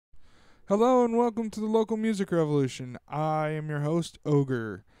Hello and welcome to the Local Music Revolution. I am your host,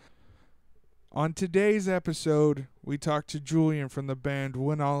 Ogre. On today's episode, we talked to Julian from the band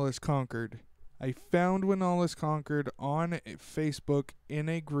When All Is Conquered. I found When All Is Conquered on Facebook in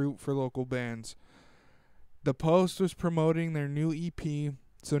a group for local bands. The post was promoting their new EP,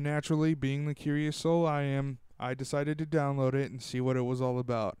 so naturally, being the curious soul I am, I decided to download it and see what it was all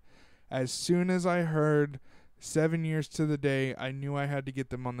about. As soon as I heard 7 years to the day, I knew I had to get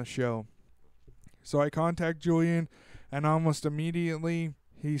them on the show. So I contacted Julian, and almost immediately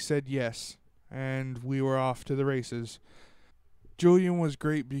he said yes, and we were off to the races. Julian was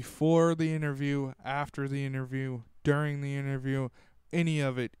great before the interview, after the interview, during the interview, any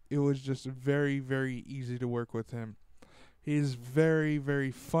of it. It was just very, very easy to work with him. He is very,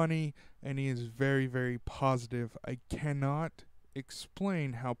 very funny, and he is very, very positive. I cannot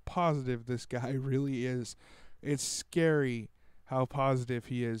explain how positive this guy really is. It's scary how positive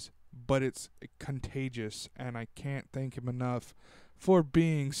he is, but it's contagious, and I can't thank him enough for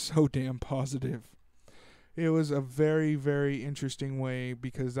being so damn positive. It was a very, very interesting way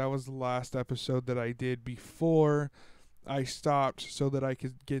because that was the last episode that I did before I stopped so that I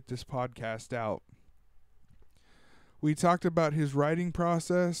could get this podcast out. We talked about his writing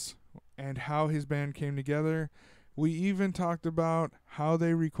process and how his band came together. We even talked about how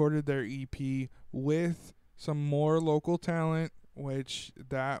they recorded their EP with some more local talent, which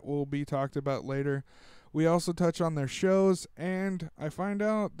that will be talked about later. We also touch on their shows, and I find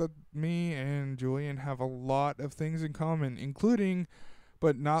out that me and Julian have a lot of things in common, including,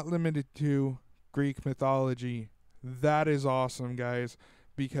 but not limited to, Greek mythology. That is awesome, guys,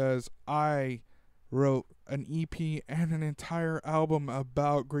 because I wrote an EP and an entire album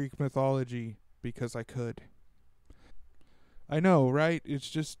about Greek mythology because I could. I know, right? It's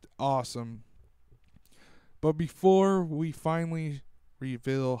just awesome. But before we finally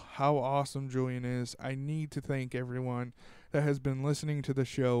reveal how awesome Julian is, I need to thank everyone that has been listening to the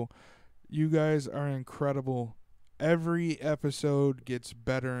show. You guys are incredible. Every episode gets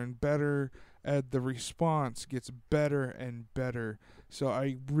better and better, and the response gets better and better. So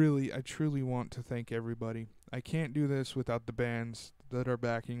I truly want to thank everybody. I can't do this without the bands that are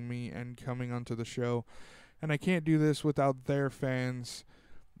backing me and coming onto the show. And I can't do this without their fans.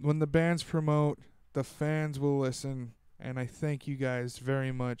 When the bands promote, the fans will listen, and I thank you guys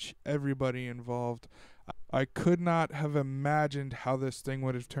very much, everybody involved. I could not have imagined how this thing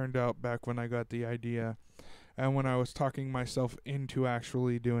would have turned out back when I got the idea and when I was talking myself into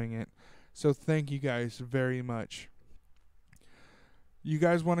actually doing it. So thank you guys very much. You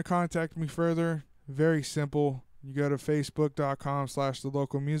guys want to contact me further? Very simple. You go to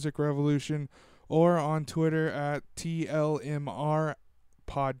facebook.com/thelocalmusicrevolution or on Twitter at TLMR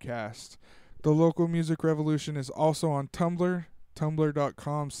podcast. The Local Music Revolution is also on Tumblr,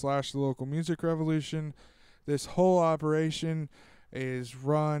 tumblr.com/thelocalmusicrevolution. This whole operation is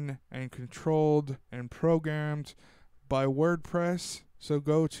run and controlled and programmed by WordPress. So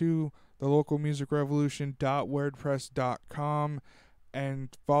go to thelocalmusicrevolution.wordpress.com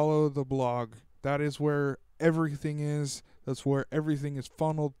and follow the blog. That is where everything is. That's where everything is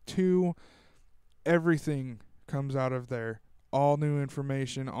funneled to. Everything comes out of there. All new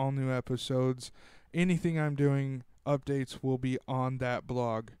information, all new episodes, anything I'm doing, updates will be on that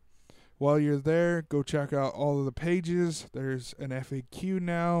blog. While you're there, go check out all of the pages. There's an FAQ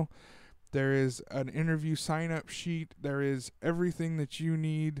now. There is an interview sign-up sheet. There is everything that you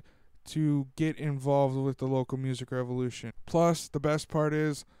need to get involved with the Local Music Revolution. Plus, the best part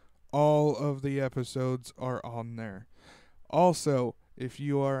is all of the episodes are on there. Also, if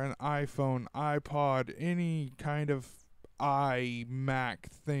you are an iPhone, iPod, any kind of iMac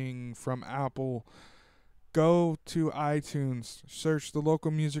thing from Apple, go to iTunes, search the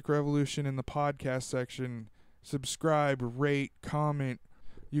Local Music Revolution in the podcast section, subscribe, rate, comment.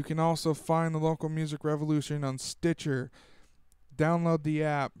 You can also find the Local Music Revolution on Stitcher. Download the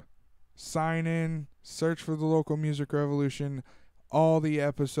app, sign in, search for the Local Music Revolution. All the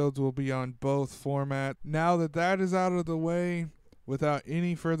episodes will be on both formats. Now that that is out of the way, without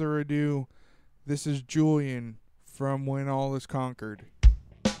any further ado, this is Julian from When All Is Conquered.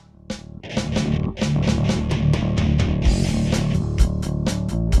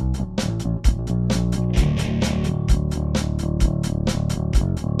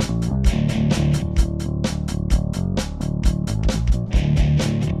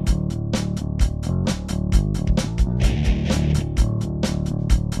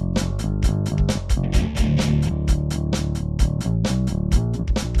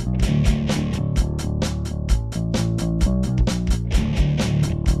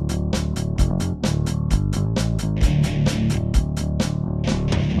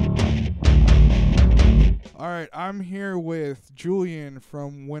 All right, I'm here with Julian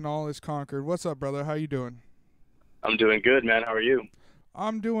from When All Is Conquered. What's up, brother? How you doing? I'm doing good, man. How are you?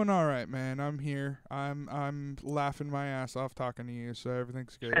 I'm doing all right, man. I'm here. I'm laughing my ass off talking to you, so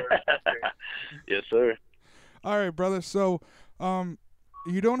everything's good. Yes, sir. All right, brother. So,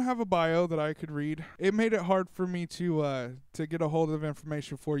 you don't have a bio that I could read. It made it hard for me to get a hold of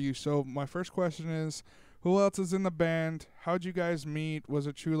information for you. So, my first question is, who else is in the band? How'd you guys meet? Was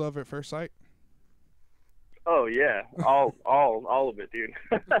it true love at first sight? Oh yeah, all of it, dude.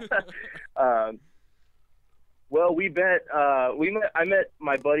 um, well, I met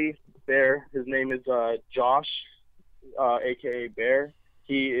my buddy Bear. His name is Josh, aka Bear.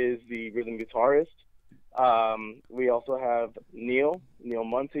 He is the rhythm guitarist. We also have Neil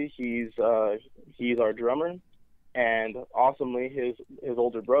Muncie. He's our drummer, and awesomely, his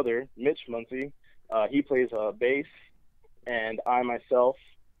older brother Mitch Muncie. He plays bass, and I myself,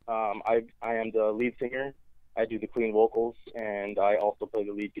 I am the lead singer. I do the clean vocals, and I also play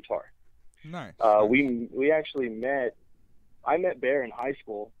the lead guitar. Nice. We actually met. I met Bear in high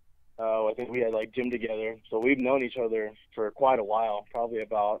school. I think we had like gym together, so we've known each other for quite a while. Probably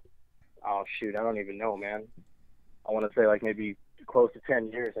about, oh shoot, I don't even know, man. I want to say like maybe close to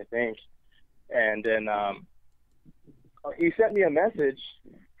 10 years, I think. And then he sent me a message,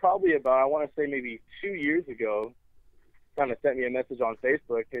 probably about, I want to say maybe 2 years ago. Kind of sent me a message on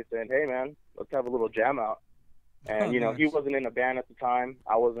Facebook saying, "Hey man, let's have a little jam out." And, Nice. he wasn't in a band at the time.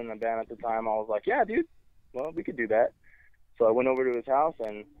 I wasn't in a band at the time. I was like, yeah, dude, well, we could do that. So I went over to his house,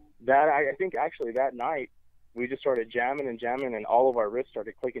 and I think actually that night, we just started jamming, and all of our riffs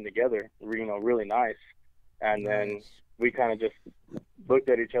started clicking together, really nice. And then Nice. we kind of just looked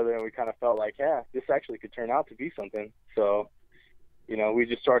at each other, and we kind of felt like, yeah, this actually could turn out to be something. So, we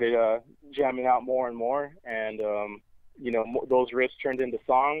just started jamming out more and more, and, those riffs turned into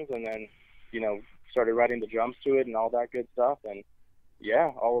songs, and then, started writing the drums to it and all that good stuff. And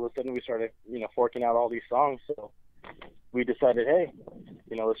yeah, all of a sudden we started, forking out all these songs. So we decided, hey,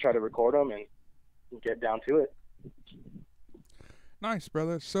 let's try to record them and get down to it. Nice,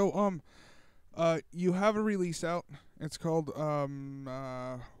 brother. So, you have a release out. It's called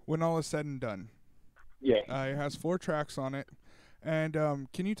When All Is Said and Done. Yeah. It has 4 tracks on it. And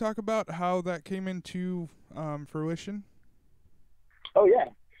can you talk about how that came into fruition? Oh, yeah.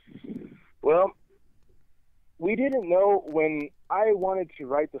 Well, we didn't know when I wanted to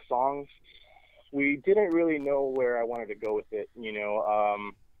write the songs. We didn't really know where I wanted to go with it. Did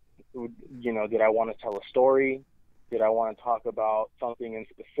I want to tell a story? Did I want to talk about something in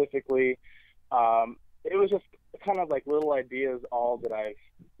specifically? It was just kind of like little ideas, all that I've,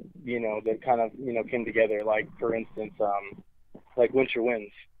 that kind of, came together. Like, for instance, like Winter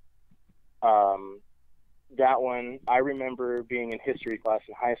Winds. That one, I remember being in history class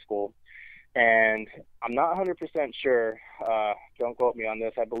in high school, and I'm not 100% sure, don't quote me on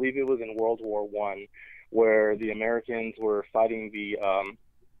this, I believe it was in World War I, where the Americans were fighting the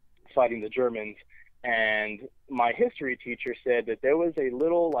Germans, and my history teacher said that there was a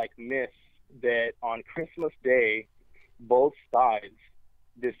little, like, myth that on Christmas Day, both sides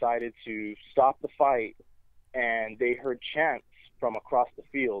decided to stop the fight, and they heard chants from across the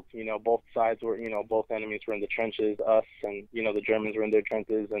field. Both sides were, both enemies were in the trenches, us and, the Germans were in their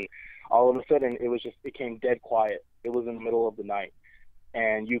trenches, and all of a sudden it came dead quiet. It was in the middle of the night,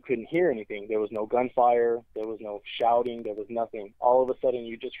 and you couldn't hear anything. There was no gunfire, there was no shouting, there was nothing. All of a sudden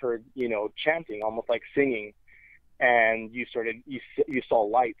you just heard, chanting, almost like singing, and you saw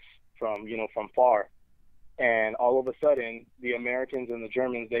lights from far. And all of a sudden the Americans and the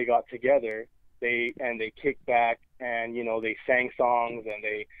Germans, they got together, they kicked back, and they sang songs, and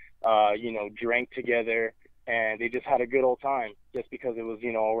they drank together, and they just had a good old time, just because it was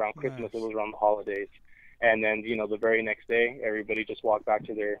around Christmas. Nice. It was around the holidays. And then the very next day, everybody just walked back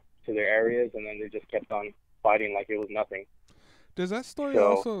to their areas, and then they just kept on fighting like it was nothing. Does that story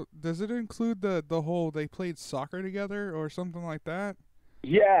does it include the whole they played soccer together or something like that?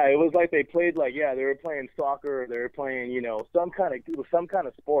 Yeah, it was like they played, like, yeah, they were playing soccer, they were playing some kind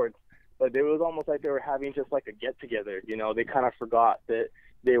of sports. But it was almost like they were having just like a get together. They kind of forgot that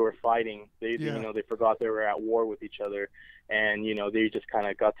they were fighting. They forgot they were at war with each other, and they just kind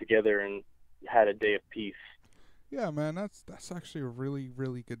of got together and had a day of peace. Yeah, man, that's actually a really,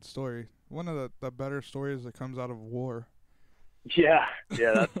 really good story. One of the better stories that comes out of war. Yeah,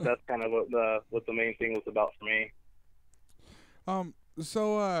 that's kind of what the main thing was about for me.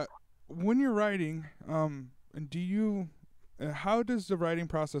 So when you're writing, how does the writing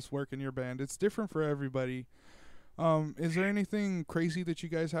process work in your band? It's different for everybody. Is there anything crazy that you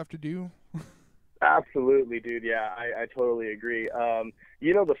guys have to do? Absolutely, dude. Yeah, I totally agree.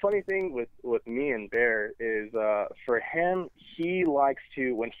 The funny thing with me and Bear is, for him, he likes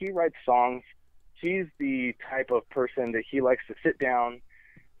to, when he writes songs, he's the type of person that he likes to sit down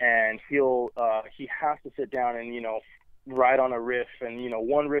and he has to sit down and, write on a riff and,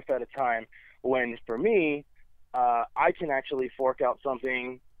 one riff at a time. When for me, I can actually fork out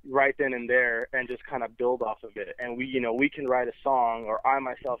something right then and there and just kind of build off of it. And we can write a song, or I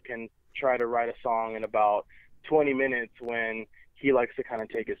myself can try to write a song in about 20 minutes, when he likes to kind of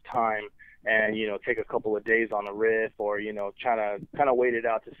take his time and, take a couple of days on a riff, or, trying to kind of wait it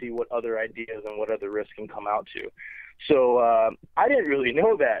out to see what other ideas and what other riffs can come out to. So I didn't really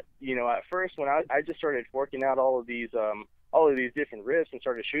know that, at first, when I just started forking out all of these different riffs and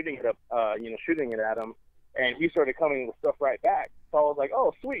started shooting it up, shooting it at him, and he started coming with stuff right back. So I was like,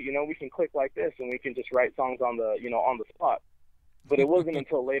 oh, sweet, we can click like this, and we can just write songs on the spot. But it wasn't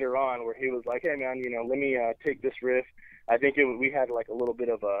until later on where he was like, hey, man, let me take this riff. I think we had like a little bit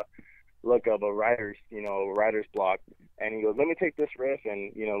of a look of a writer's block. And he goes, let me take this riff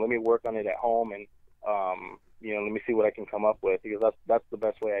and, let me work on it at home, and, let me see what I can come up with. He goes, that's the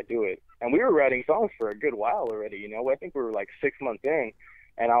best way I do it. And we were writing songs for a good while already, I think we were like 6 months in.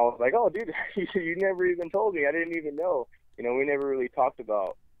 And I was like, oh, dude, you never even told me. I didn't even know. We never really talked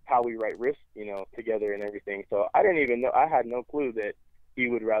about how we write riffs, together and everything. So I didn't even know. I had no clue that he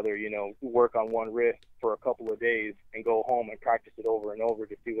would rather, work on one riff for a couple of days and go home and practice it over and over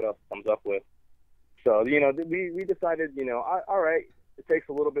to see what else it comes up with. So, we decided, all right, it takes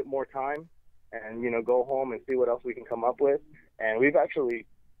a little bit more time, and, go home and see what else we can come up with. And we've actually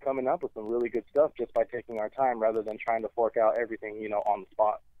coming up with some really good stuff just by taking our time rather than trying to fork out everything, on the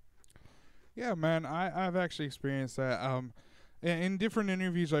spot. Yeah, man, I've actually experienced that. In different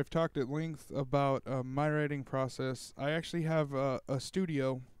interviews, I've talked at length about my writing process. I actually have a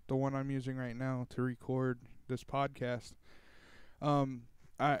studio, the one I'm using right now, to record this podcast.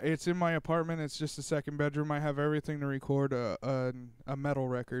 It's in my apartment. It's just a second bedroom. I have everything to record a metal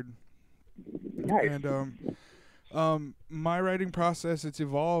record. Nice. And my writing process, it's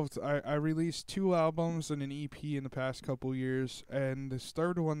evolved. I released 2 albums and an EP in the past couple years, and this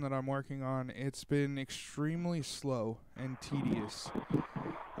third one that I'm working on, it's been extremely slow and tedious.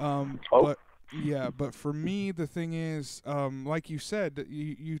 But for me, the thing is, like you said,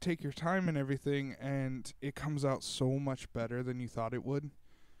 you take your time and everything, and it comes out so much better than you thought it would.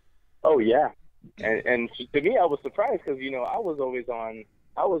 Oh yeah, and to me, I was surprised because I was always on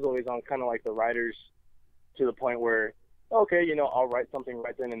kind of like the writers, to the point where, okay, I'll write something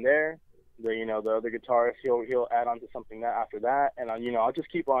right then and there. The other guitarist, he'll add on to something that after that, and I'll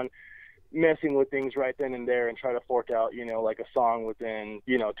just keep on messing with things right then and there and try to fork out, like a song within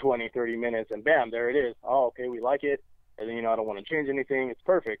 20, 30 minutes, and bam, there it is. Oh, okay, we like it, and then I don't want to change anything. It's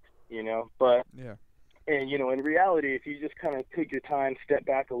perfect, But yeah, and in reality, if you just kind of take your time, step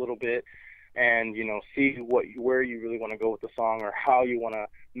back a little bit, and see where you really want to go with the song, or how you want to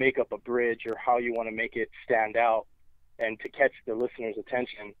make up a bridge, or how you want to make it stand out and to catch the listener's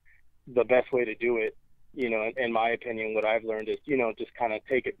attention, the best way to do it, in my opinion, what I've learned is, just kind of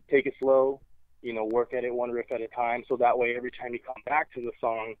take it slow, work at it one riff at a time, so that way every time you come back to the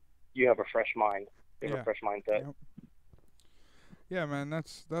song, you have a fresh mind, a fresh mindset. Yep. Yeah, man,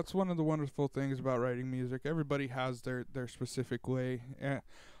 that's one of the wonderful things about writing music. Everybody has their specific way. And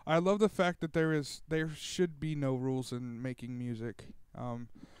I love the fact that there should be no rules in making music.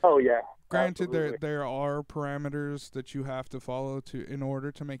 Oh yeah. Granted, absolutely. there are parameters that you have to follow in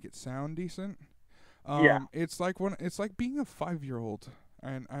order to make it sound decent. It's like being a 5-year-old,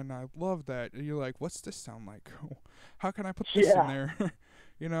 and I love that. You're like, what's this sound like? How can I put this in there?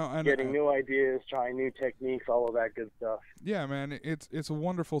 And getting new ideas, trying new techniques, all of that good stuff. Yeah, man, it's a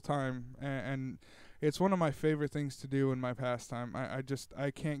wonderful time, and it's one of my favorite things to do in my pastime.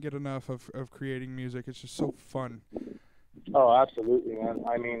 I can't get enough of creating music. It's just so fun. Oh, absolutely, man.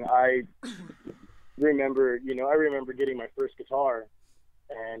 I mean, I remember getting my first guitar,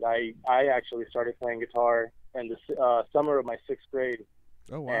 and I actually started playing guitar in the summer of my 6th grade.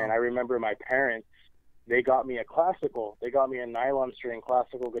 Oh, wow. And I remember my parents, they got me a nylon string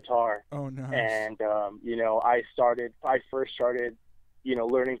classical guitar. Oh, nice. And, I first started,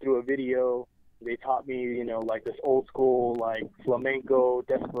 learning through a video. They taught me, like this old school, like flamenco,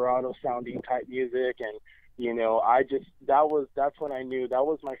 desperado sounding type music. And, that's when I knew that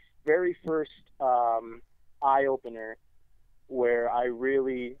was my very first eye opener, where I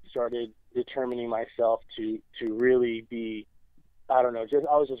really started determining myself to really be, I don't know,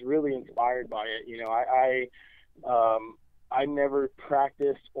 I was just really inspired by it. I never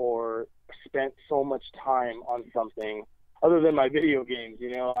practiced or spent so much time on something other than my video games,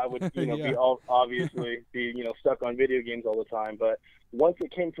 I would, Yeah. obviously be, stuck on video games all the time. But once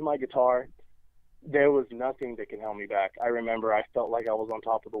it came to my guitar, there was nothing that could hold me back. I remember I felt like I was on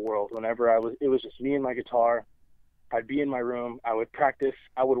top of the world whenever it was just me and my guitar. I'd be in my room. I would practice.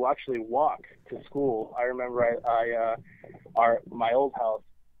 I would actually walk to school. I remember my old house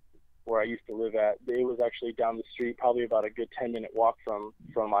where I used to live at, it was actually down the street, probably about a good 10-minute walk from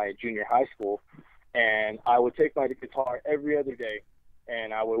my junior high school. And I would take my guitar every other day,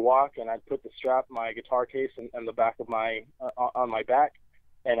 and I would walk, and I'd put my guitar case in the back of on my back,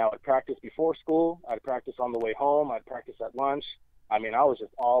 and I would practice before school. I'd practice on the way home. I'd practice at lunch. I mean, I was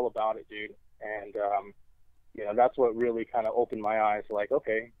just all about it, dude. And that's what really kind of opened my eyes. Like,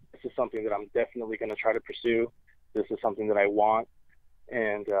 okay, this is something that I'm definitely going to try to pursue. This is something that I want.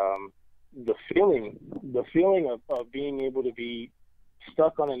 And the feeling of being able to be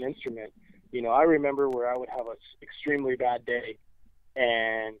stuck on an instrument. I remember where I would have an extremely bad day,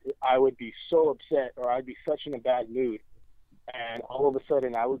 and I would be so upset, or I'd be such in a bad mood, and all of a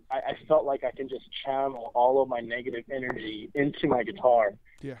sudden I felt like I can just channel all of my negative energy into my guitar.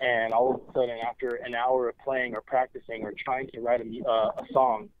 Yeah. And all of a sudden, after an hour of playing or practicing or trying to write a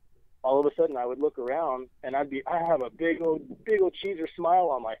song, all of a sudden I would look around and I have a big old cheeser smile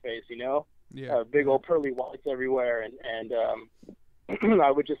on my face, Yeah. Big old pearly whites everywhere, and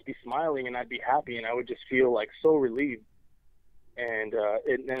I would just be smiling, and I'd be happy, and I would just feel like so relieved, and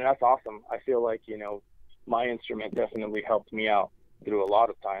that's awesome. I feel like my instrument definitely helped me out through a lot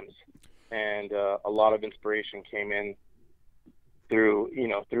of times, and a lot of inspiration came in through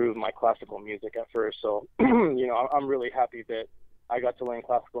my classical music at first. So I'm really happy that I got to learn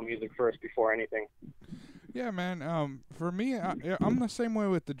classical music first before anything. Yeah, man. For me, I'm the same way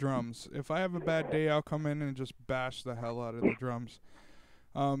with the drums. If I have a bad day, I'll come in and just bash the hell out of the drums.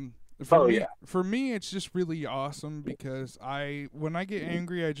 For me, it's just really awesome because when I get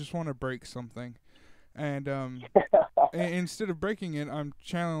angry, I just want to break something, and instead of breaking it, I'm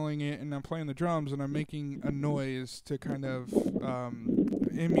channeling it and I'm playing the drums and I'm making a noise to kind of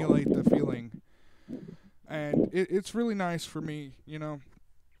emulate the feeling, and it's really nice for me,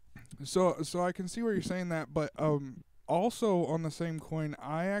 So I can see where you're saying that, but also on the same coin,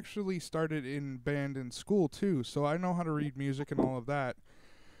 I actually started in band in school too, so I know how to read music and all of that.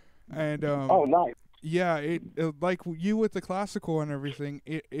 And oh, nice. Yeah, it like you with the classical and everything,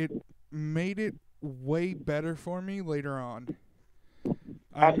 it made it way better for me later on.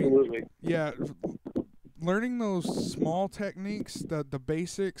 Absolutely. Yeah, learning those small techniques, the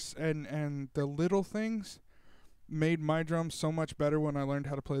basics and the little things made my drums so much better when I learned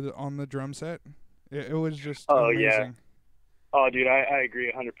how to play on the drum set. It was just amazing. Yeah. Oh, dude, I agree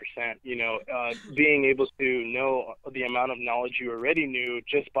 100%. Being able to know the amount of knowledge you already knew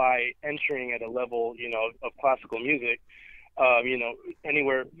just by entering at a level, of classical music,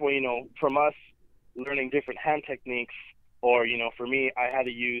 anywhere, from us learning different hand techniques, or, for me, I had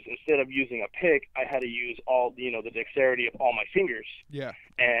to instead of using a pick, I had to use all, the dexterity of all my fingers. Yeah.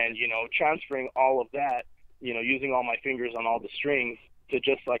 And, transferring all of that, using all my fingers on all the strings, to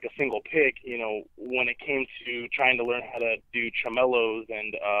just like a single pick, when it came to trying to learn how to do tremolos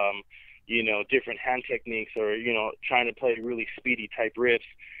and, different hand techniques, or, trying to play really speedy type riffs,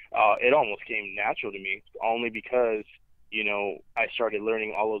 it almost came natural to me, only because, I started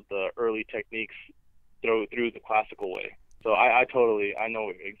learning all of the early techniques through the classical way. So I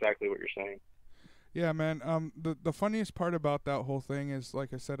know exactly what you're saying. Yeah, man. The funniest part about that whole thing is,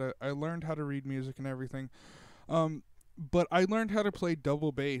 like I said, I learned how to read music and everything. But I learned how to play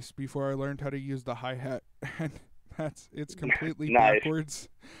double bass before I learned how to use the hi-hat, and it's completely backwards.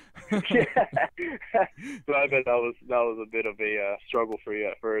 So I bet that was a bit of a struggle for you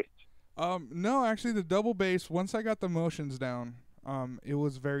at first. No, actually, the double bass, once I got the motions down, it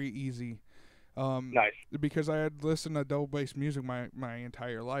was very easy. Nice. Because I had listened to double bass music my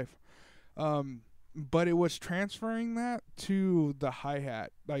entire life. But it was transferring that to the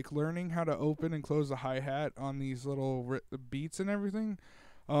hi-hat, like learning how to open and close the hi-hat on these little beats and everything.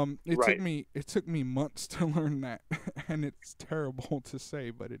 It took me months to learn that, and it's terrible to say,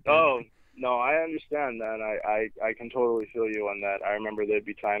 but it did. Oh, no, I understand that. I can totally feel you on that. I remember there'd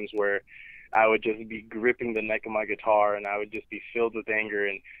be times where I would just be gripping the neck of my guitar, and I would just be filled with anger,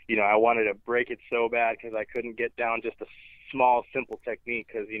 and I wanted to break it so bad because I couldn't get down just a small, simple technique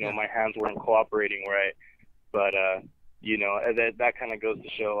because my hands weren't cooperating right. But that kind of goes to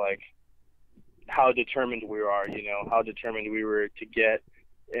show like how determined we are. How determined we were to get,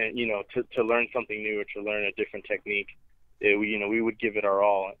 and to learn something new or to learn a different technique. We would give it our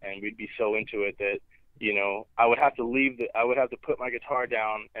all, and we'd be so into it that I would have to put my guitar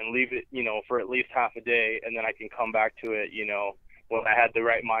down and leave it, for at least half a day, and then I can come back to it, when I had the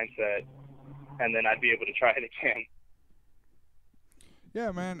right mindset, and then I'd be able to try it again.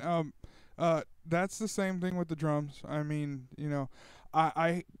 Yeah, man. That's the same thing with the drums. I mean,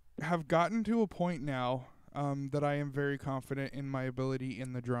 I have gotten to a point now that I am very confident in my ability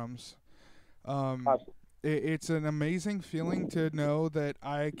in the drums. Um, it's an amazing feeling to know that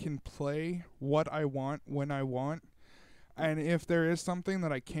I can play what I want when I want. And if there is something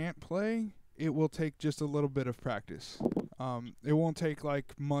that I can't play, it will take just a little bit of practice. It won't take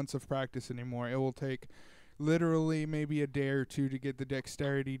like months of practice anymore. It will take literally maybe a day or two to get the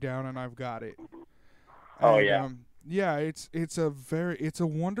dexterity down, and I've got it. Oh And yeah. yeah, it's a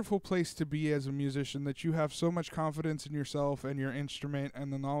wonderful place to be as a musician, that you have so much confidence in yourself and your instrument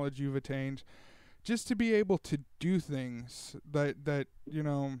and the knowledge you've attained, just to be able to do things that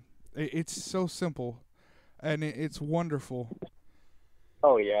it's so simple, and it's wonderful.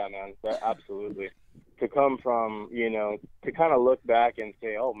 Oh yeah, man. Absolutely. To come from, to kind of look back and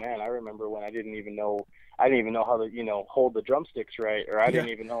say, oh man, I remember when I didn't even know how to, hold the drumsticks right, or I Yeah. didn't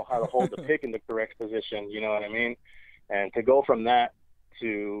even know how to hold the pick in the correct position. You know what I mean? And to go from that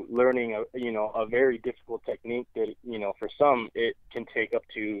to learning a very difficult technique that, for some it can take up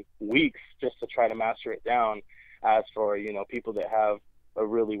to weeks just to try to master it down. As for, people that have a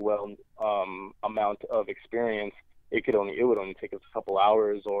really well amount of experience, it would only take us a couple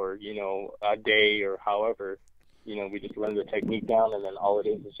hours, or a day, or however. We just learn the technique down, and then all it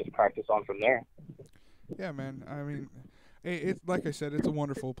is just practice on from there. Yeah, man. I mean, it's like I said, it's a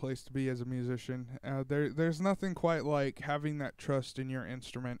wonderful place to be as a musician. There's nothing quite like having that trust in your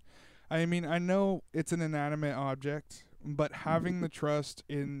instrument. I mean, I know it's an inanimate object, but having the trust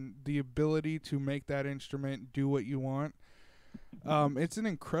in the ability to make that instrument do what you want, it's an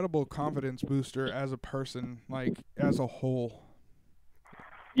incredible confidence booster as a person, like as a whole.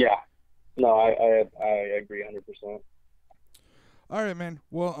 Yeah. No, I agree 100%. All right, man.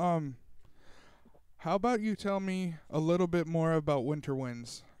 Well, how about you tell me a little bit more about Winter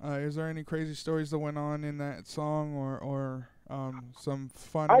Winds? Is there any crazy stories that went on in that song, or some I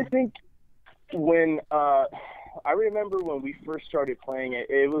fun? think when I remember when we first started playing it,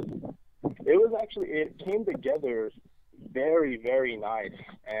 it was actually, it came together very, very nice,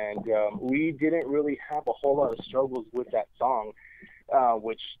 and we didn't really have a whole lot of struggles with that song,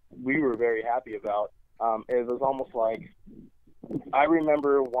 which we were very happy about. It was almost like, I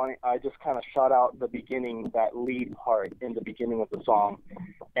remember I just kind of shot out the beginning, that lead part in the beginning of the song,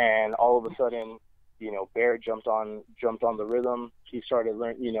 and all of a sudden, Bear jumped on the rhythm. He started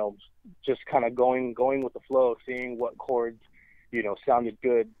just kind of going with the flow, seeing what chords, sounded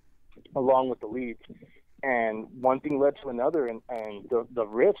good along with the lead. And one thing led to another, and the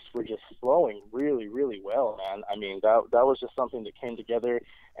riffs were just flowing really, really well, man. I mean, that was just something that came together.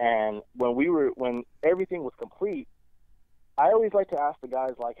 And when everything was complete, I always like to ask the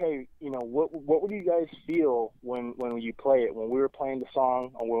guys, like, hey, what would you guys feel when you play it? When we were playing the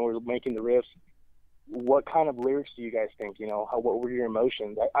song, or when we were making the riffs, what kind of lyrics do you guys think? What were your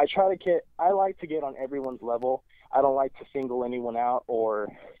emotions? I like to get on everyone's level. I don't like to single anyone out or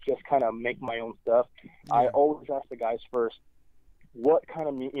just kind of make my own stuff. I Yeah. always ask the guys first, what kind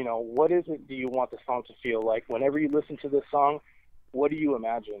of, what is it do you want the song to feel like? Whenever you listen to this song, what do you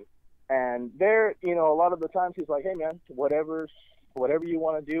imagine? And there, a lot of the times he's like, hey man, whatever you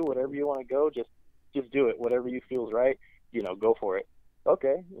want to do, whatever you want to go, just do it. Whatever you feels right, go for it.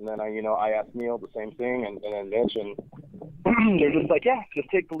 Okay. And then I asked Neil the same thing, and then Mitch, and they're just like, yeah, just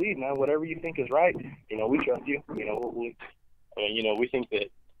take the lead, man. Whatever you think is right, we trust you. We think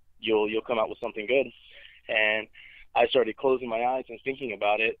that you'll come out with something good. And I started closing my eyes and thinking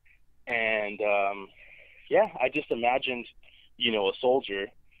about it, and yeah, I just imagined, a soldier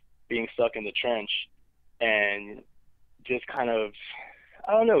being stuck in the trench, and just kind of,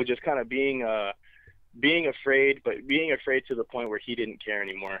 I don't know, just kind of being afraid, but being afraid to the point where he didn't care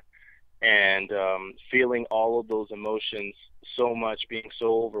anymore, and feeling all of those emotions so much, being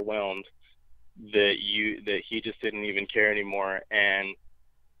so overwhelmed that he just didn't even care anymore. And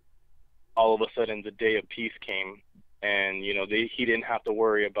all of a sudden, the day of peace came, and he didn't have to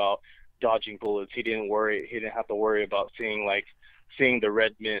worry about dodging bullets. He didn't have to worry about seeing the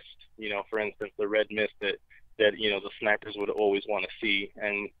red mist. For instance, the red mist that the snipers would always want to see.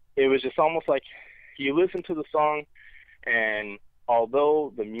 And it was just almost like, you listen to the song, and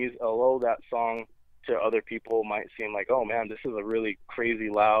although that song to other people might seem like, oh man, this is a really crazy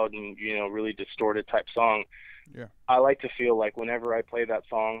loud and really distorted type song, Yeah. I like to feel like whenever I play that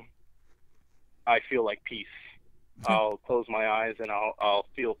song, I feel like peace. I'll close my eyes and I'll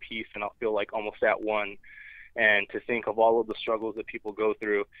feel peace, and I'll feel like almost at one. And to think of all of the struggles that people go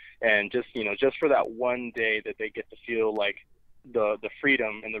through, and just, you know, just for that one day that they get to feel like the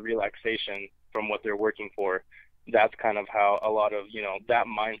freedom and the relaxation from what they're working for. That's kind of how a lot of, you know, that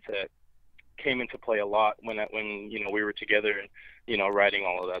mindset came into play a lot when you know, we were together and, you know, writing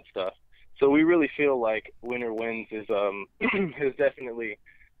all of that stuff. So we really feel like Winter Winds is is definitely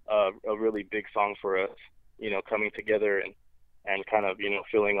a really big song for us, you know, coming together and kind of, you know,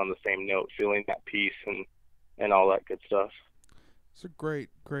 feeling on the same note, feeling that peace and all that good stuff. It's a great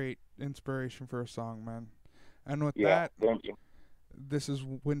inspiration for a song, man. And with Yeah, that, thank you. this is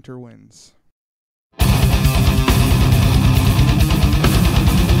Winter Winds.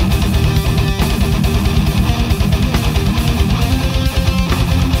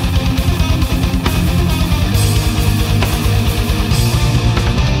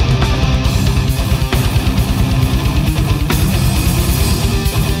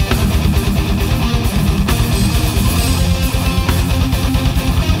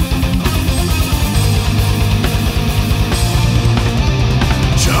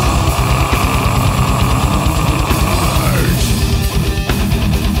 Shine.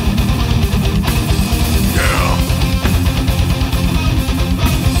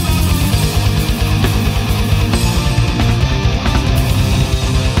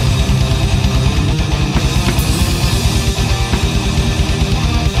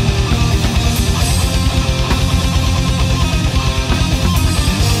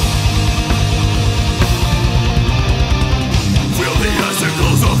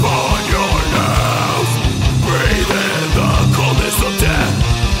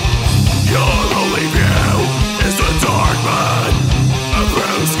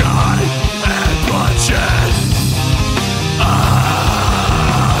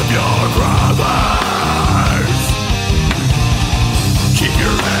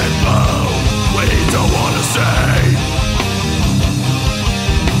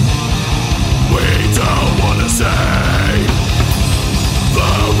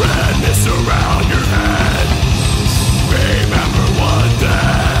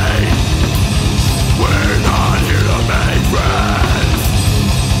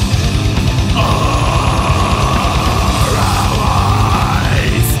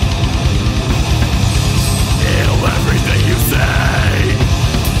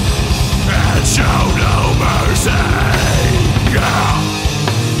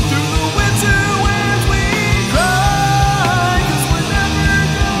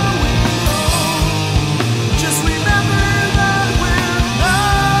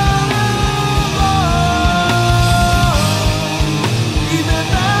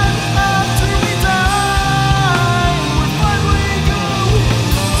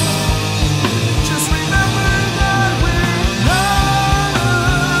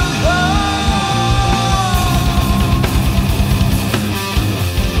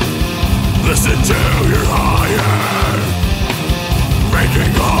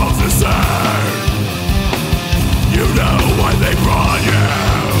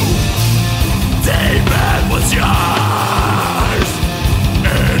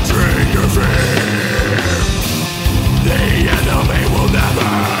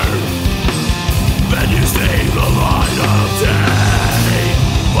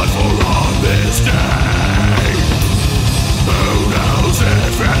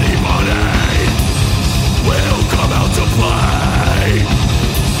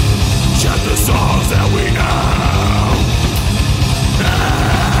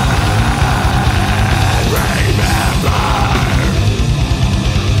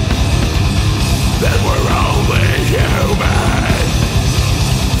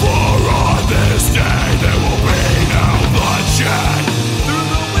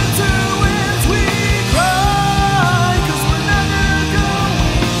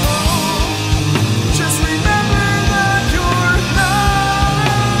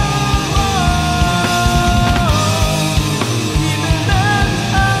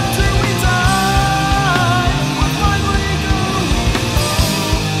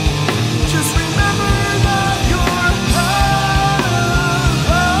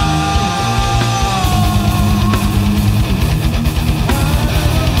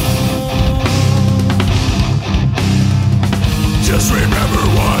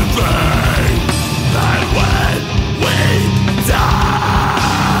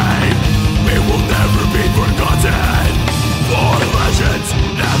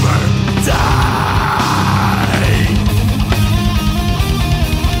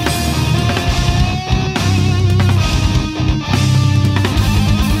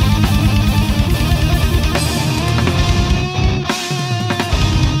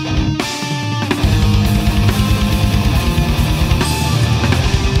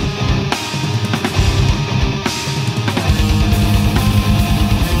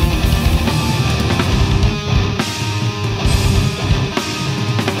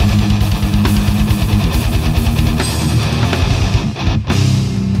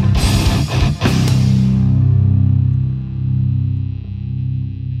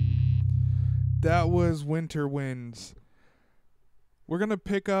 winter winds. We're going to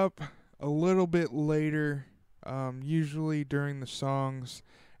pick up a little bit later, usually during the songs.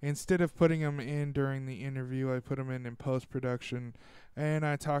 Instead of putting them in during the interview, I put them in post-production, and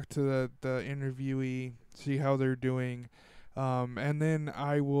I talk to the interviewee, see how they're doing, and then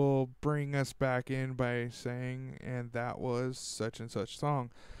I will bring us back in by saying, and that was such and such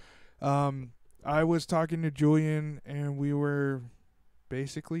song. I was talking to Julian, and we were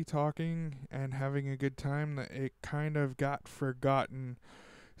basically talking and having a good time that it kind of got forgotten.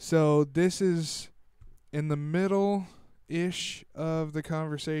 So this is in the middle-ish of the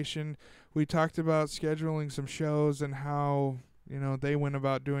conversation. We talked about scheduling some shows and how, they went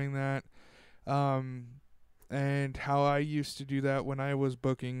about doing that, and how I used to do that when I was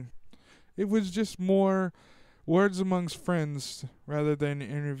booking. It was just more words amongst friends rather than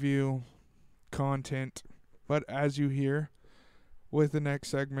interview content. But as you hear with the next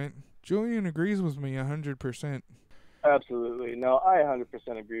segment, Julian agrees with me 100%. Absolutely. No, I 100%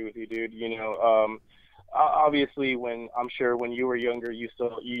 agree with you, dude. Obviously, when you were younger, you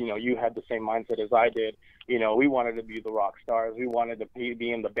still, you had the same mindset as I did. We wanted to be the rock stars. We wanted to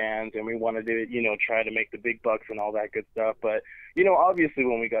be in the bands, and we wanted to, try to make the big bucks and all that good stuff. But, obviously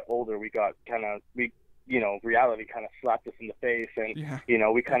when we got older, we got reality kind of slapped us in the face, and,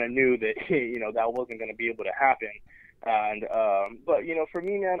 we kind of knew that, that wasn't going to be able to happen. And, but, for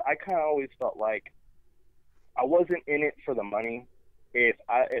me, man, I kind of always felt like I wasn't in it for the money. If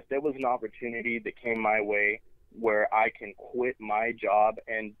there was an opportunity that came my way where I can quit my job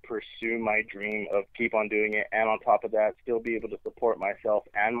and pursue my dream of keep on doing it, and on top of that, still be able to support myself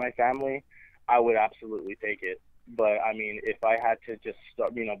and my family, I would absolutely take it. But I mean, if I had to just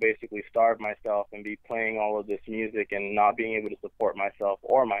basically starve myself and be playing all of this music and not being able to support myself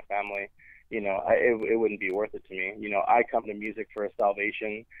or my family, it wouldn't be worth it to me. I come to music for a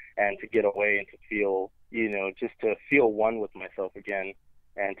salvation and to get away and to feel, just to feel one with myself again,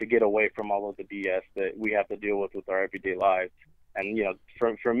 and to get away from all of the BS that we have to deal with our everyday lives. And,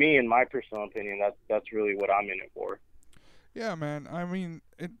 for me, in my personal opinion, that's really what I'm in it for. Yeah, man. I mean,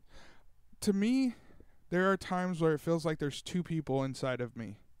 to me, there are times where it feels like there's two people inside of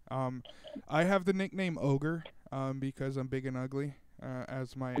me. I have the nickname Ogre, because I'm big and ugly,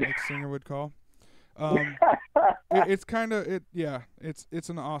 as my ex-singer would call. It's kind of it's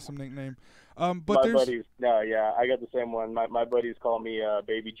an awesome nickname. But my buddies, I got the same one. My buddies call me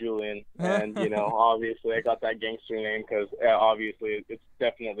Baby Julian, and obviously I got that gangster name because obviously it's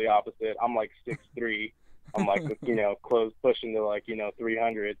definitely opposite. I'm like 6'3". I'm like close pushing to like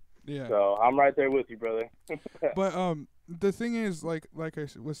 300. Yeah. So I'm right there with you, brother. But the thing is, like I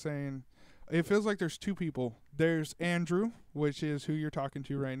was saying, it feels like there's two people. There's Andrew, which is who you're talking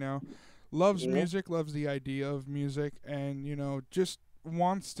to right now. Loves music, loves the idea of music, and, just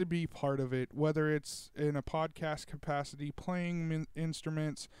wants to be part of it, whether it's in a podcast capacity, playing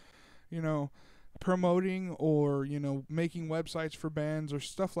instruments, promoting, or, making websites for bands or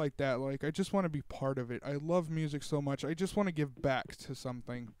stuff like that. Like, I just want to be part of it. I love music so much. I just want to give back to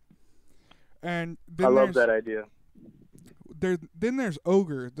something. And then I love that idea. Then there's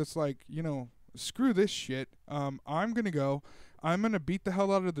Ogre that's like, screw this shit. I'm going to go. I'm going to beat the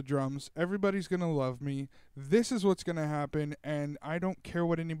hell out of the drums. Everybody's going to love me. This is what's going to happen, and I don't care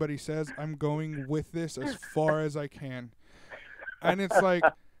what anybody says. I'm going with this as far as I can. And it's like,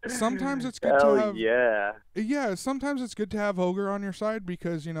 sometimes it's good to have... Yeah, sometimes it's good to have Ogre on your side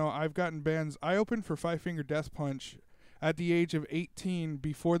because, I've gotten bands... I opened for Five Finger Death Punch at the age of 18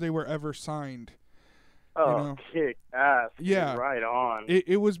 before they were ever signed. Oh, kick ass. Yeah. Right on.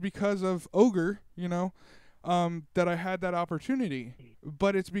 It was because of Ogre, that I had that opportunity.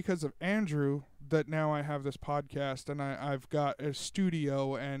 But it's because of Andrew that now I have this podcast and I've got a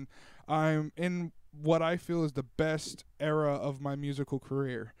studio and I'm in what I feel is the best era of my musical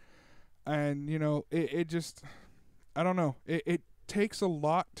career. And, it just, I don't know. It takes a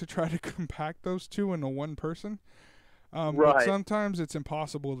lot to try to compact those two into one person. Right. But sometimes it's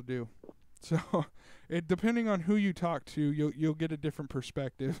impossible to do. So, depending on who you talk to, you'll get a different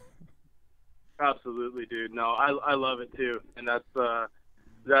perspective. Absolutely, dude. No, I love it too, and that's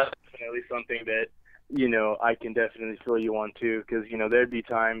definitely something that I can definitely feel you on too, because there'd be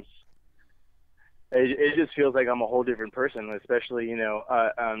times it just feels like I'm a whole different person, especially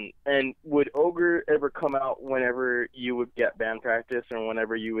and would Ogre ever come out whenever you would get band practice or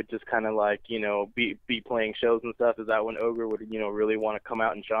whenever you would just kind of like be playing shows and stuff? Is that when Ogre would really want to come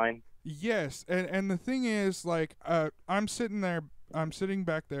out and shine? Yes, and the thing is, like, I'm sitting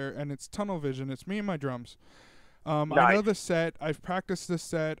back there, and it's tunnel vision. It's me and my drums. Nice. I know the set. I've practiced the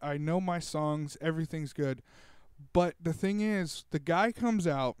set. I know my songs. Everything's good. But the thing is, the guy comes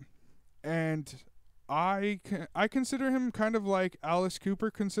out, and I consider him kind of like Alice Cooper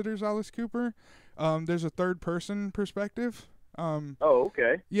considers Alice Cooper. There's a third person perspective. Oh,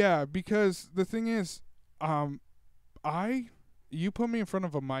 okay. Yeah, because the thing is, I you put me in front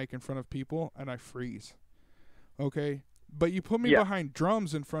of a mic in front of people and I freeze. Okay? But you put me Yeah. behind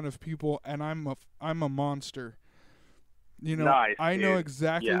drums in front of people and I'm a monster. You know, Nice, I know dude.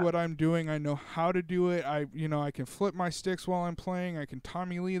 exactly Yeah. what I'm doing. I know how to do it. I can flip my sticks while I'm playing. I can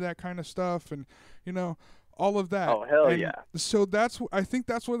Tommy Lee that kind of stuff and all of that. Oh, hell And yeah. so I think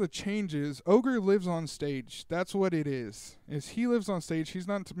that's where the change is. Ogre lives on stage. That's what it is. Is he lives on stage. He's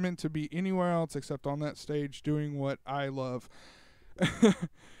not meant to be anywhere else except on that stage doing what I love.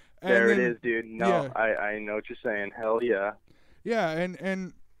 There it then, is, dude. No, yeah. I know what you're saying. Hell yeah. Yeah,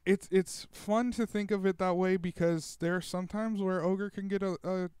 and it's fun to think of it that way because there are some times where Ogre can get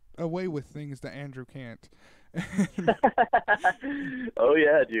away with things that Andrew can't. Oh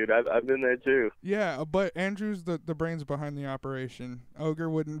yeah, dude. I've been there too. Yeah, but Andrew's the brains behind the operation. Ogre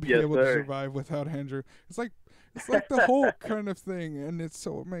wouldn't be Yes, able to sir. survive without Andrew. It's like the Hulk kind of thing, and it's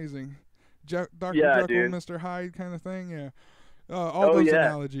so amazing. Dr. Yeah, Jekyll, dude. Mr. Hyde kind of thing. Yeah, all Oh those yeah.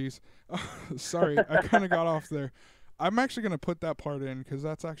 analogies. Sorry, I kind of got off there. I'm actually gonna put that part in because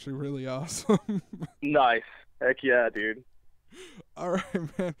that's actually really awesome. Nice. Heck yeah, dude. All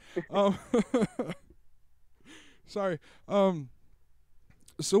right, man. Sorry.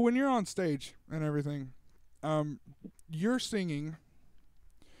 So when you're on stage and everything, you're singing.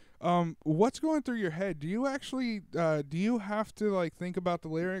 What's going through your head? Do you actually do you have to like think about the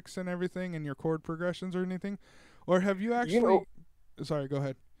lyrics and everything and your chord progressions or anything, or have you actually? Sorry, go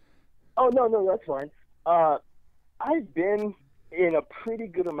ahead. Oh no, that's fine. I've been in a pretty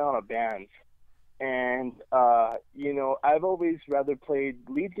good amount of bands, and I've always rather played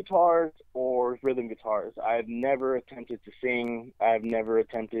lead guitars or rhythm guitars. I've never attempted to sing. I've never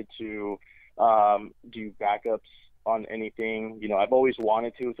attempted to do backups on anything. I've always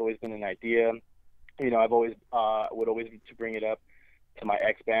wanted to. It's always been an idea. I've always would always to bring it up to my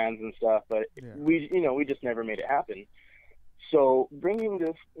ex bands and stuff, but we just never made it happen. So bringing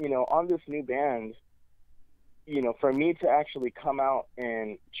this, on this new band, for me to actually come out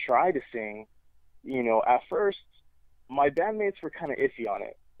and try to sing, at first my bandmates were kind of iffy on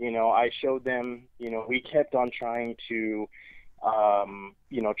it. I showed them, we kept on trying to,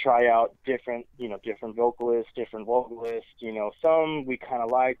 try out different vocalists, some we kind of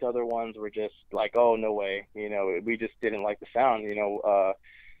liked, other ones were just like, oh, no way. We just didn't like the sound,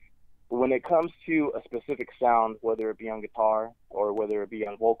 when it comes to a specific sound, whether it be on guitar or whether it be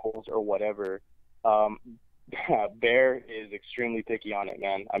on vocals or whatever, Bear is extremely picky on it,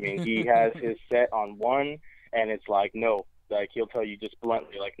 man. I mean, he has his set on one, and it's like, no. Like, he'll tell you just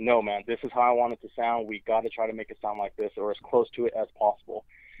bluntly, like, no, man, this is how I want it to sound. We got to try to make it sound like this or as close to it as possible.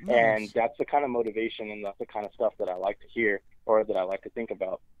 Nice. And that's the kind of motivation and that's the kind of stuff that I like to hear or that I like to think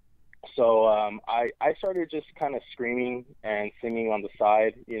about. So I started just kind of screaming and singing on the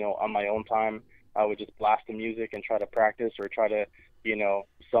side, on my own time. I would just blast the music and try to practice or try to,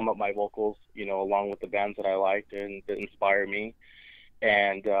 sum up my vocals, along with the bands that I liked and that inspire me.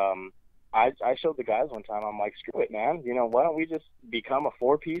 And I showed the guys one time, I'm like, screw it, man. Why don't we just become a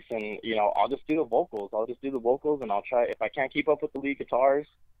four-piece and, I'll just do the vocals. And I'll try. If I can't keep up with the lead guitars,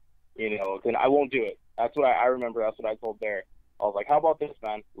 then I won't do it. That's what I remember. That's what I told Bear. I was like, how about this,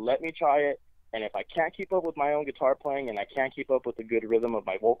 man? Let me try it. And if I can't keep up with my own guitar playing and I can't keep up with the good rhythm of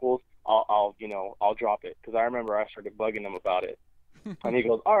my vocals, I'll drop it. Because I remember I started bugging him about it. And he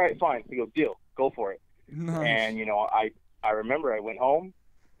goes, all right, fine. He goes, deal. Go for it. Nice. And, I remember I went home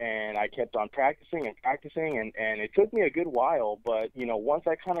and I kept on practicing and it took me a good while. But, once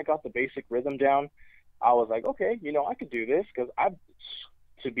I kind of got the basic rhythm down, I was like, okay, I could do this. Because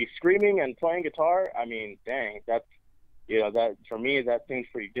to be screaming and playing guitar, I mean, dang, that's, that for me, that seems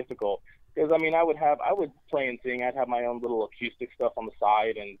pretty difficult. Because, I mean, I would play and sing. I'd have my own little acoustic stuff on the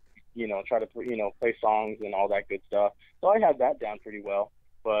side and, try to, play songs and all that good stuff. So I had that down pretty well.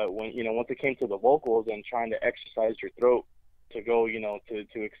 But when, once it came to the vocals and trying to exercise your throat to go, to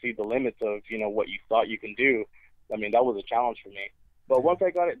exceed the limits of, what you thought you can do, I mean, that was a challenge for me. But once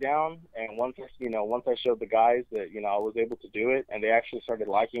I got it down and once I showed the guys that, I was able to do it and they actually started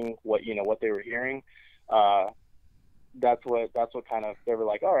liking what they were hearing, that's what kind of, they were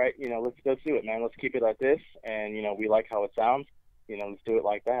like, all right, let's do it, man. Let's keep it like this. And, we like how it sounds, let's do it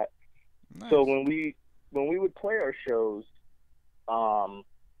like that. Nice. So when we would play our shows,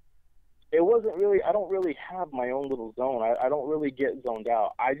 it wasn't really, I don't really have my own little zone. I don't really get zoned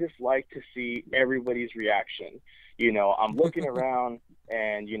out. I just like to see everybody's reaction. I'm looking around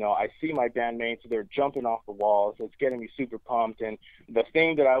and, I see my bandmates, they're jumping off the walls. It's getting me super pumped. And the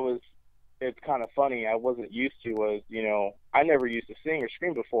thing that I was it's kind of funny, I wasn't used to was, I never used to sing or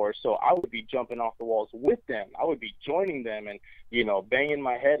scream before, so I would be jumping off the walls with them. I would be joining them and, banging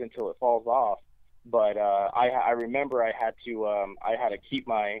my head until it falls off. But I remember I kind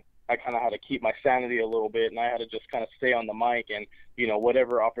of had to keep my sanity a little bit, and I had to just kind of stay on the mic, and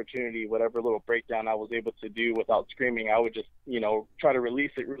whatever opportunity, whatever little breakdown I was able to do without screaming, I would just try to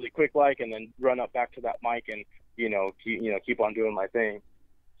release it really quick and then run up back to that mic and keep on doing my thing.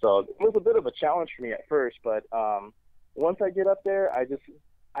 So it was a bit of a challenge for me at first, but once I get up there, I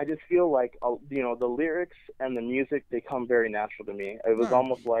just feel like the lyrics and the music, they come very natural to me. It was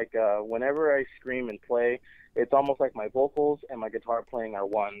almost like whenever I scream and play, it's almost like my vocals and my guitar playing are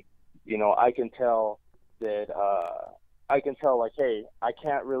one. I can tell that like, hey, I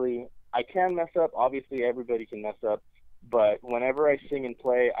can mess up. Obviously, everybody can mess up. But whenever I sing and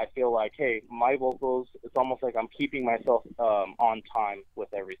play, I feel like, hey, my vocals, it's almost like I'm keeping myself on time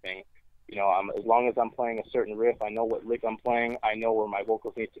with everything. As long as I'm playing a certain riff, I know what lick I'm playing. I know where my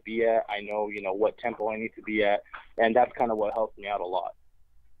vocals need to be at. I know, what tempo I need to be at. And that's kind of what helps me out a lot.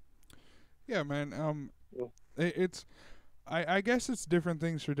 Yeah, man. I guess it's different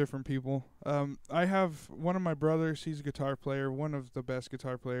things for different people. I have one of my brothers. He's a guitar player, one of the best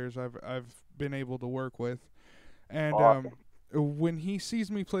guitar players I've been able to work with. And awesome. When he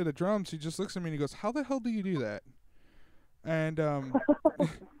sees me play the drums, he just looks at me and he goes, "How the hell do you do that?" And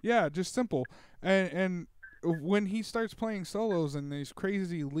yeah, just simple. And when he starts playing solos and these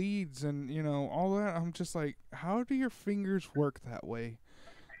crazy leads and all that, I'm just like, how do your fingers work that way?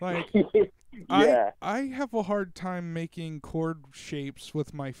 Like, yeah. I have a hard time making chord shapes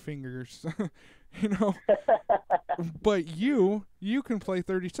with my fingers. But you can play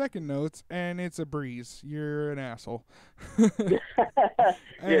 30-second notes and it's a breeze. You're an asshole.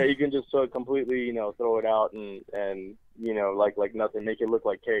 Yeah, you can just completely, throw it out and like nothing, make it look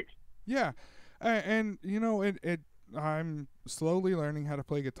like cake. Yeah. And I'm slowly learning how to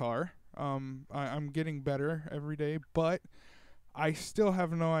play guitar. I'm getting better every day, but I still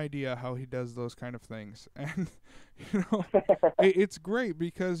have no idea how he does those kind of things. And, it's great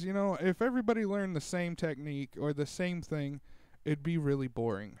because, if everybody learned the same technique or the same thing, it'd be really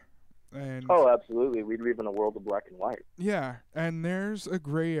boring. And oh, absolutely. We'd live in a world of black and white. yeah, and there's a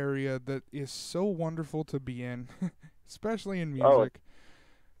gray area that is so wonderful to be in, especially in music.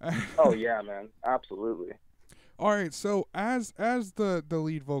 Oh yeah, man. Absolutely. All right, so as the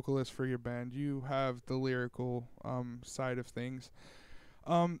lead vocalist for your band, you have the lyrical side of things.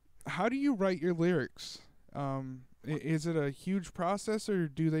 How do you write your lyrics? Is it a huge process, or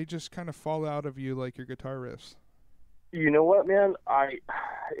do they just kind of fall out of you like your guitar riffs? You know what, man?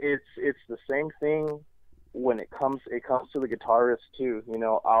 It's the same thing when it comes to the guitarist too.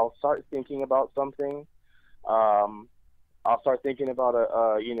 I'll start thinking about something. I'll start thinking about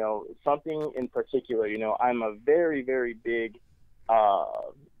something in particular. I'm a very, very big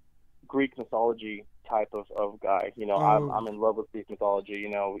Greek mythology type of guy. I'm in love with Greek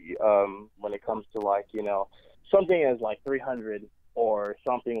mythology. When it comes to something as 300 or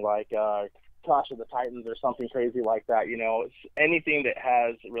something like Clash of the Titans or something crazy like that. Anything that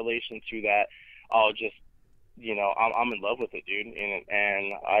has relation to that, I'll just I'm in love with it, dude.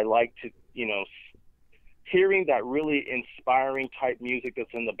 And I like to hearing that really inspiring type music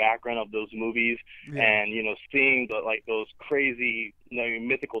that's in the background of those movies, and seeing those crazy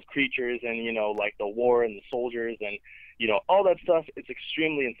mythical creatures and the war and the soldiers and all that stuff, it's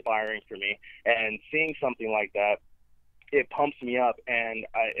extremely inspiring for me. And seeing something like that, it pumps me up, and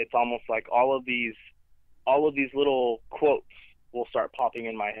it's almost like all of these little quotes will start popping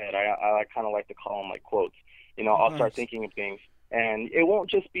in my head. I kind of like to call them like quotes. I'll start thinking of things. And it won't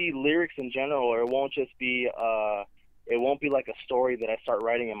just be lyrics in general, or it won't be like a story that I start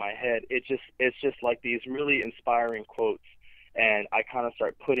writing in my head. It's just like these really inspiring quotes, and I kind of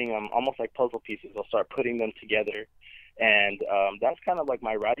start putting them almost like puzzle pieces. I'll start putting them together, and that's kind of like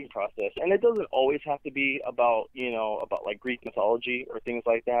my writing process. And it doesn't always have to be about like Greek mythology or things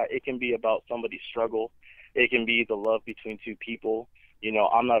like that. It can be about somebody's struggle. It can be the love between two people.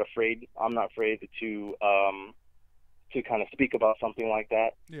 I'm not afraid to kind of speak about something like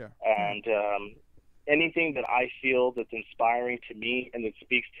that. Yeah. And anything that I feel that's inspiring to me and that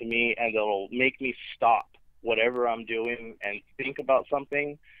speaks to me and that'll make me stop whatever I'm doing and think about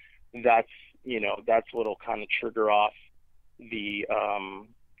something, that's what'll kind of trigger off the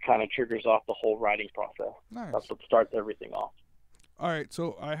whole writing process. Nice. That's what starts everything off. All right,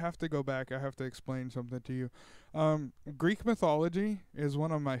 so I have to go back. I have to explain something to you. Greek mythology is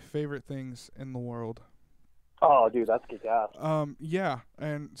one of my favorite things in the world. Oh, dude, that's kick ass. Yeah,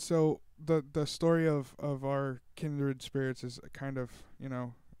 and so the story of our kindred spirits is kind of,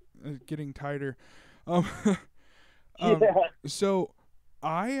 getting tighter. Um, Yeah. so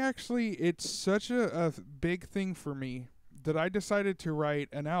I actually, it's such a big thing for me that I decided to write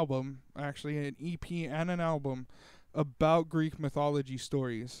an album, actually an EP and an album about Greek mythology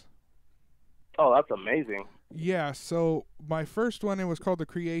stories. Oh, that's amazing. Yeah, so my first one, it was called the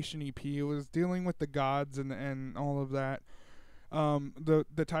Creation EP. It was dealing with the gods and all of that.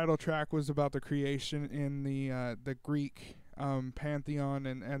 The title track was about the creation in the Greek pantheon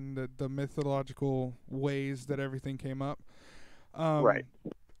and the mythological ways that everything came up. Right.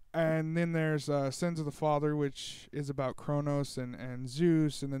 And then there's Sins of the Father, which is about Kronos and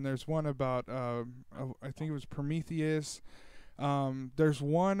Zeus. And then there's one about, I think it was Prometheus. There's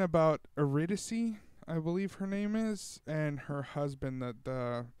one about Eurydice, I believe her name is, and her husband,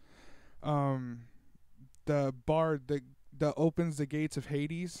 the bard that opens the gates of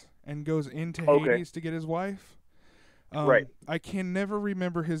Hades and goes into Okay. Hades to get his wife. Right. I can never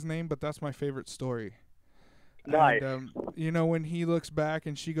remember his name, but that's my favorite story. Nice. And when he looks back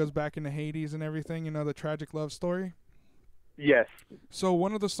and she goes back into Hades and everything, the tragic love story. Yes. So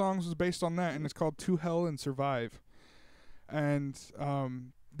one of the songs was based on that, and it's called "To Hell and Survive." And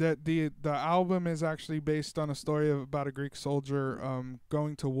the album is actually based on a story about a Greek soldier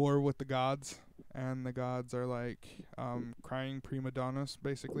going to war with the gods, and the gods are like crying prima donnas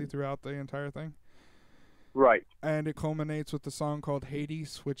basically throughout the entire thing. Right. And it culminates with the song called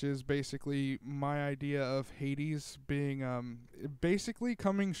Hades, which is basically my idea of Hades being basically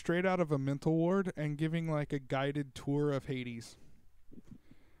coming straight out of a mental ward and giving like a guided tour of Hades.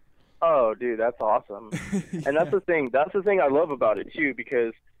 Oh, dude, that's awesome. Yeah. And that's the thing. That's the thing I love about it too,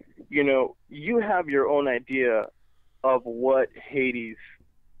 because you have your own idea of what Hades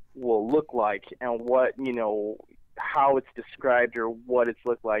will look like and what how it's described or what it's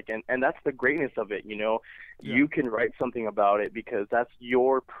looked like, and that's the greatness of it. Yeah. You can write something about it because that's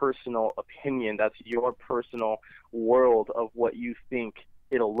your personal opinion, that's your personal world of what you think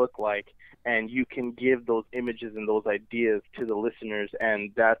it'll look like, and you can give those images and those ideas to the listeners,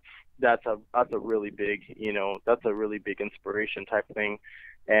 and that's a really big that's a really big inspiration type thing.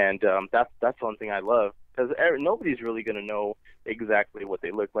 And that's one thing I love, because nobody's really going to know exactly what they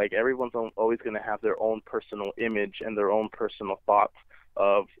look like. Everyone's always going to have their own personal image and their own personal thoughts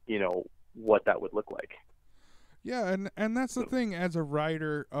of what that would look like. Yeah, and that's the thing as a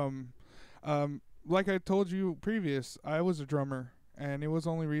writer. Like I told you previous, I was a drummer, and it was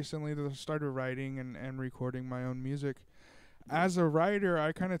only recently that I started writing and recording my own music. As a writer,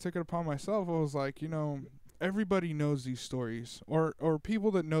 I kind of took it upon myself. I was like, everybody knows these stories, or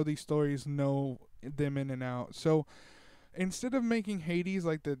people that know these stories know them in and out. So instead of making Hades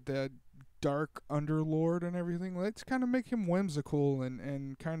like the dark underlord and everything, let's kind of make him whimsical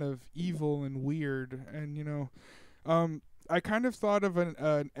and kind of evil and weird. And I kind of thought of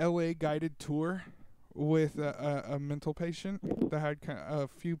an LA guided tour with a mental patient that had a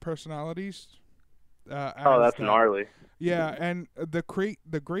few personalities. Oh, that's gnarly. Yeah, and the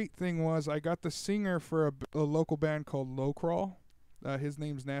great thing was I got the singer for a local band called Low Crawl. His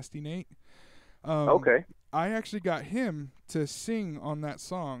name's Nasty Nate. Okay. I actually got him to sing on that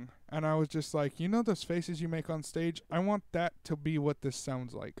song, and I was just like, those faces you make on stage? I want that to be what this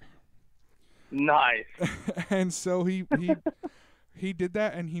sounds like. Nice. And so he did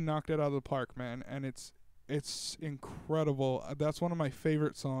that, and he knocked it out of the park, man. And it's incredible. That's one of my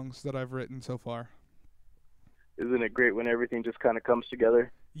favorite songs that I've written so far. Isn't it great when everything just kind of comes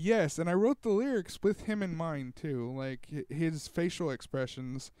together? Yes, and I wrote the lyrics with him in mind too, like his facial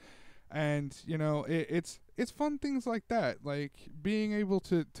expressions, and it's fun things like that, like being able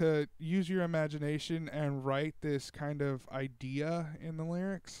to use your imagination and write this kind of idea in the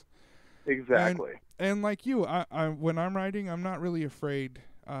lyrics. Exactly. And like you, I when I'm writing, I'm not really afraid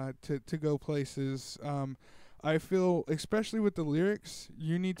to go places. I feel, especially with the lyrics,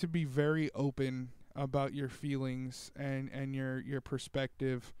 you need to be very open about your feelings and your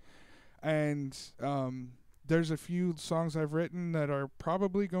perspective. And there's a few songs I've written that are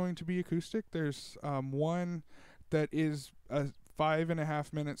probably going to be acoustic. There's one that is a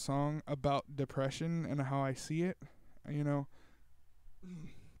 5.5 minute song about depression and how I see it. Oh,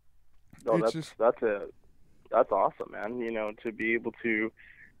 It's that's awesome, man. To be able to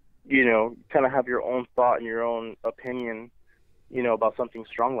kind of have your own thought and your own opinion about something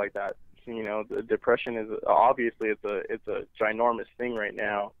strong like that. The depression is obviously it's a ginormous thing right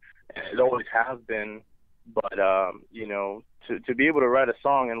now, and it always has been. But to be able to write a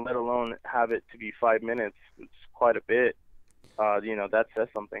song and let alone have it to be 5 minutes, it's quite a bit. That says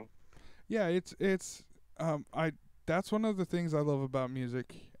something. Yeah, it's that's one of the things I love about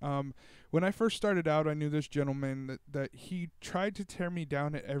music. When I first started out, I knew this gentleman that he tried to tear me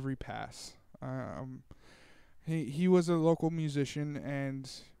down at every pass. He was a local musician, and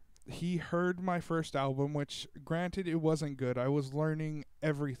he heard my first album, which, granted, it wasn't good. I was learning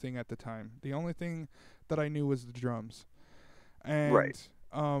everything at the time. The only thing that I knew was the drums. And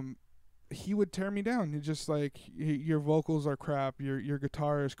he would tear me down. He's just like, your vocals are crap, your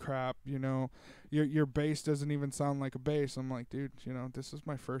guitar is crap, your bass doesn't even sound like a bass. I'm like, dude, this is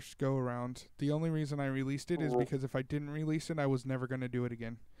my first go around. The only reason I released it is because if I didn't release it, I was never going to do it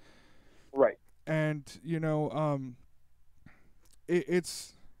again. Right. And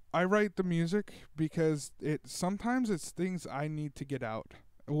it's I write the music because sometimes it's things I need to get out.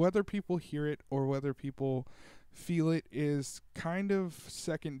 Whether people hear it or whether people feel it is kind of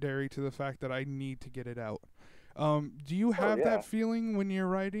secondary to the fact that I need to get it out. Do you have that feeling when you're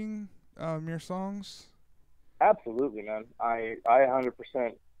writing your songs? Absolutely, man. I 100%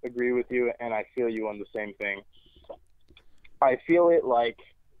 agree with you, and I feel you on the same thing. I feel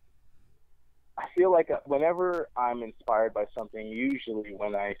like whenever I'm inspired by something, usually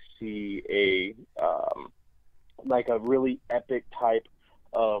when I see a really epic type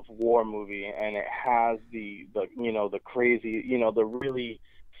of war movie, and it has the crazy, the really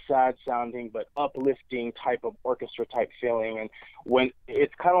sad sounding but uplifting type of orchestra type feeling, and when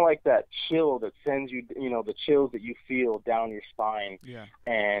it's kind of like that chill that sends you, the chills that you feel down your spine,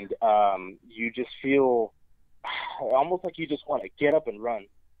 and you just feel almost like you just want to get up and run.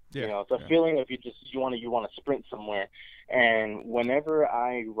 It's a feeling of you want to sprint somewhere. And whenever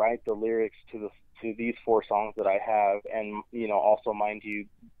I write the lyrics to these 4 songs that I have, and also, mind you,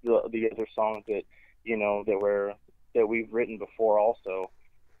 the other songs that that we've written before also,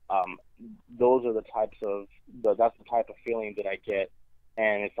 those are that's the type of feeling that I get.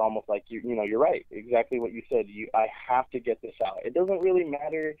 And it's almost like you're right, exactly what you said. I have to get this out. It doesn't really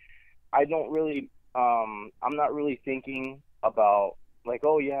matter. I don't really I'm not really thinking about, like,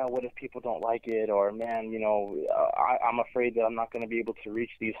 oh yeah, what if people don't like it, or man, I'm afraid that I'm not going to be able to reach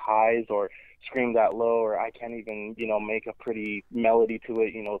these highs or scream that low, or I can't even make a pretty melody to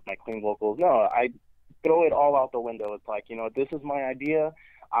it with my clean vocals. No, I throw it all out the window. It's like, this is my idea.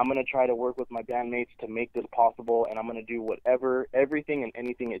 I'm going to try to work with my bandmates to make this possible, and I'm going to do everything and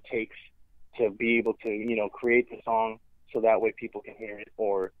anything it takes to be able to create the song so that way people can hear it,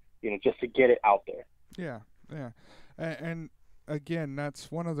 or just to get it out there. Yeah. And again,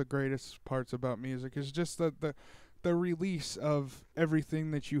 that's one of the greatest parts about music, is just the release of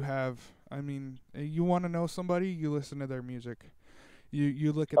everything that you have. I mean, you want to know somebody, you listen to their music.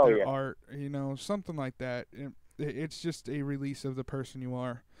 You look at their art, something like that. It's just a release of the person you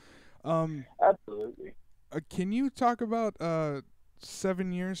are. Absolutely. Can you talk about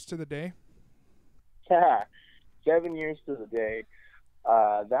 7 years to the day? 7 years to the day.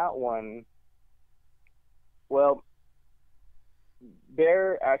 That one, well,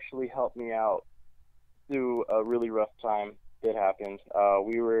 Bear actually helped me out through a really rough time that happened.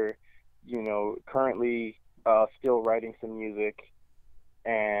 We were, currently still writing some music,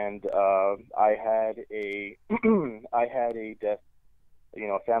 and I had a death.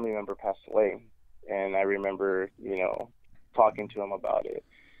 A family member passed away, and I remember, talking to him about it,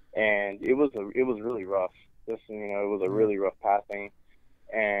 and it was really rough. It was a really rough passing,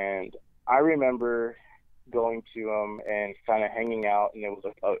 and I remember going to him and kind of hanging out, and it was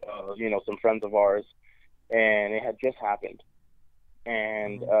some friends of ours, and it had just happened,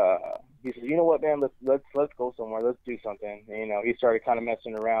 and he said, you know what, man, let's go somewhere, let's do something. He started kind of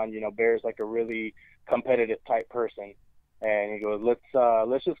messing around. Bear's like a really competitive type person, and he goes,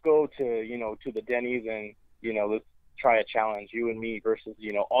 let's just go to the Denny's, and let's try a challenge, you and me versus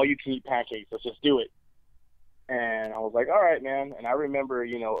all you can eat pancakes. Let's just do it. And I was like, all right, man. And I remember,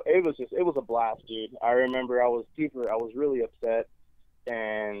 it was a blast, dude. I remember I was really upset,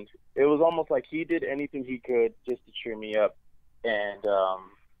 and it was almost like he did anything he could just to cheer me up. And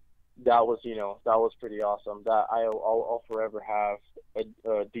that was pretty awesome. That I'll forever have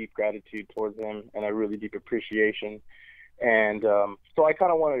a deep gratitude towards him, and a really deep appreciation. And so I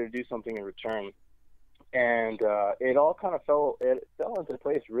kind of wanted to do something in return. And it all kind of fell into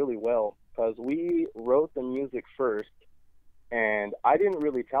place really well, because we wrote the music first, and I didn't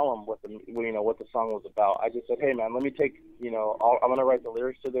really tell him what the song was about. I just said, hey man, let me take, I'm gonna write the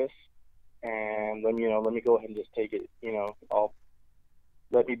lyrics to this, and let me go ahead and just take it. I'll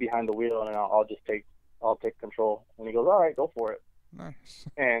let me behind the wheel, and I'll take control. And he goes, all right, go for it. Nice.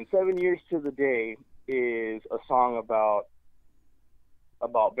 And 7 years to the day is a song about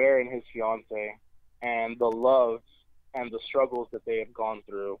Bear and his fiance, and the love and the struggles that they have gone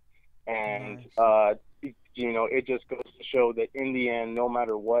through. And, nice. it just goes to show that in the end, no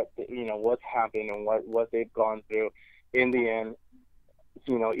matter what, what's happened and what they've gone through, in the end,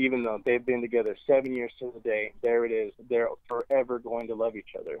 even though they've been together 7 years to the day, there it is. They're forever going to love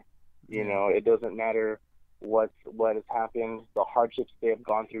each other. It doesn't matter what has happened, the hardships they have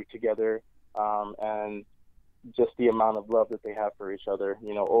gone through together, and just the amount of love that they have for each other,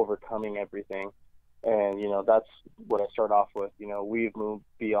 overcoming everything. And, that's what I start off with. We've moved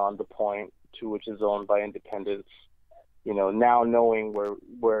beyond the point to which is owned by independence. Now knowing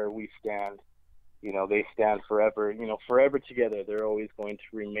where we stand, they stand forever, forever together. They're always going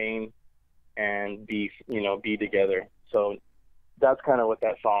to remain and be together. So that's kind of what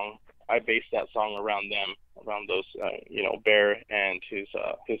that song, I based that song around them, around those, Bear and his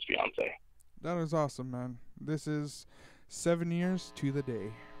fiance. That is awesome, man. This is 7 years to the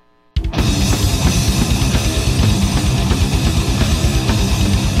day.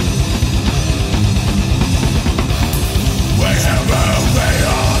 We have moved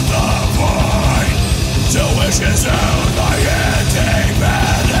beyond the point to which is owned by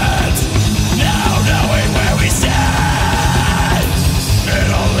independence. Now knowing where we stand, it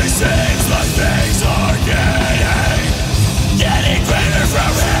only seems like things are getting greater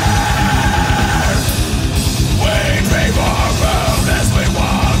from here. We crave our road as we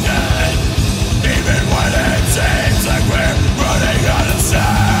walk in, even when it seems like we're running out of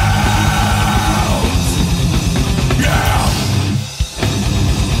sounds. Yeah.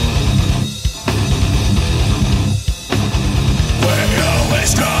 We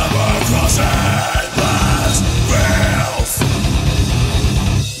always come across endless fields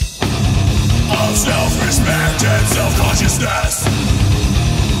of self-respect and self-consciousness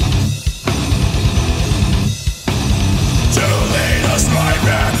to lead us right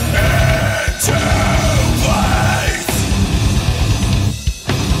back into place.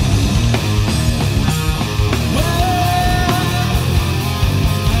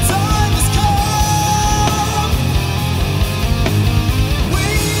 Time has come. We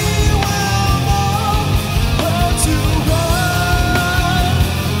will know how to run.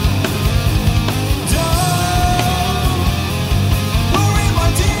 Don't worry, my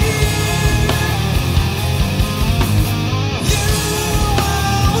dear. You will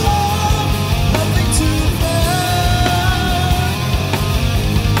have nothing to fear.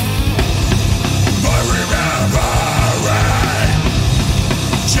 But remembering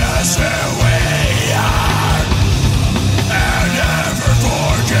just who we are, and never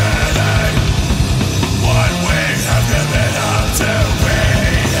forgetting what we have given up to be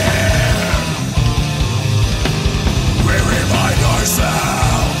here. We remind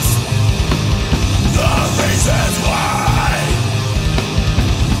ourselves the reasons why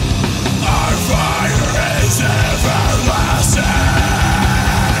our fire is everlasting.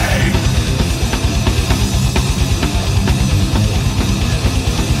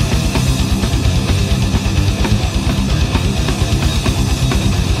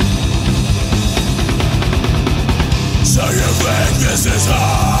 So you think this is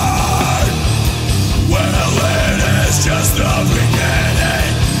hard? Well, it is just the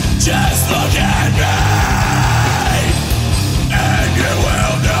beginning. Just look at me, and you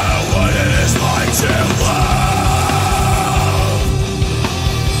will know what it is like to love.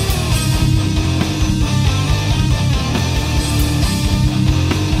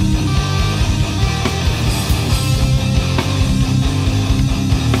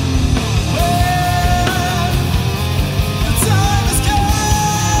 The time has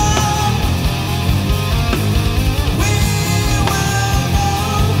come. We will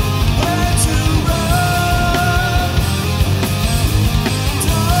know where to run.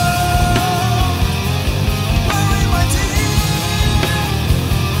 Don't worry, my dear.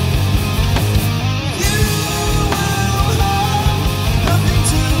 You will have nothing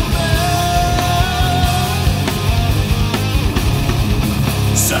to fear.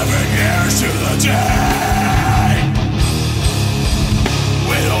 7 years to the day.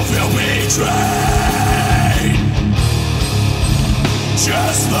 We don't feel betrayed.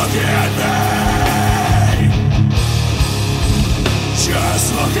 Just look at me. Just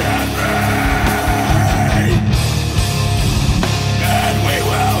look at me. And we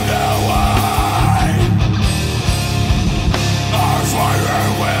will know why our fire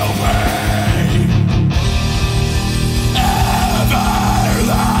will be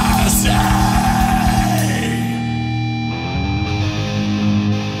everlasting.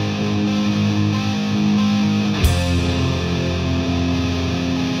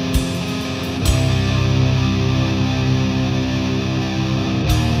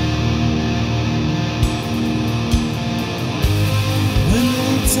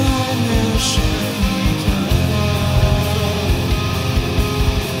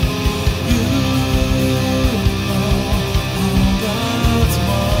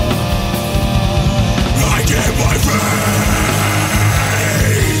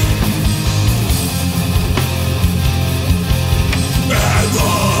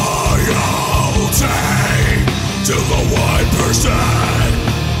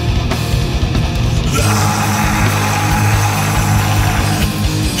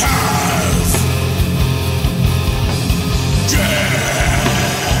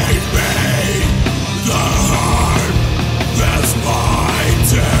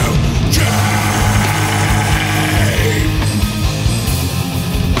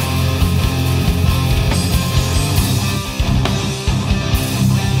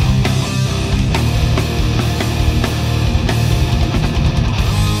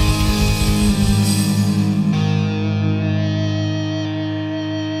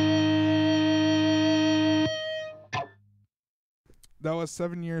 That was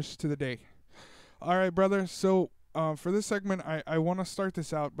 7 years to the day. All right, brother. So for this segment, I want to start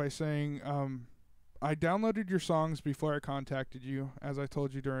this out by saying I downloaded your songs before I contacted you, as I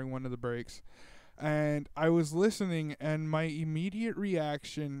told you during one of the breaks. And I was listening, and my immediate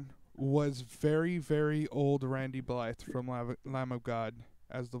reaction was very, very old Randy Blythe from Lamb of God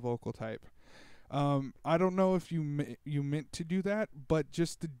as the vocal type. I don't know if you meant to do that, but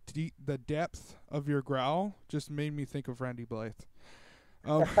just the depth of your growl just made me think of Randy Blythe.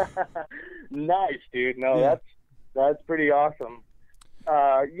 Nice, dude. No, Yeah. that's pretty awesome.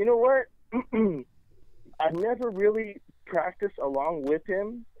 You know what? I've never really practiced along with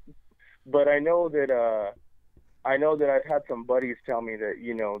him, but I know that I've had some buddies tell me that,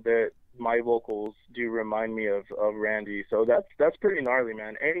 you know, that my vocals do remind me of Randy. So that's pretty gnarly,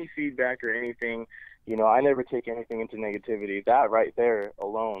 man. Any feedback or anything, you know, I never take anything into negativity. That right there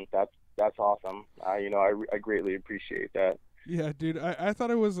alone, that's awesome. You know, I greatly appreciate that. Yeah, dude. I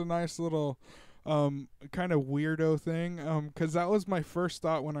thought it was a nice little kind of weirdo thing, because that was my first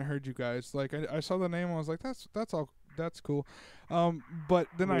thought when I heard you guys. Like, I saw the name and I was like, that's cool. But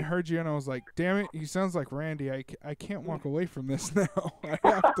then I heard you and I was like, damn it, he sounds like Randy. I can't walk away from this now. I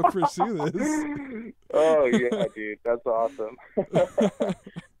have to pursue this. Oh yeah, dude, that's awesome.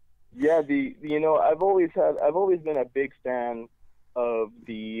 Yeah, you know, I've always been a big fan of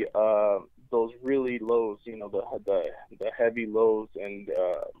the those really lows, you know, the heavy lows, and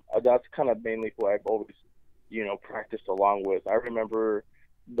that's kind of mainly who I've always, you know, practiced along with. I remember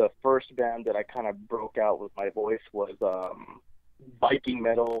the first band that I kind of broke out with my voice was Viking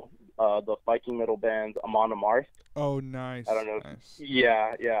metal, the Viking metal band Amon Amarth. Oh, nice. I don't know. Nice.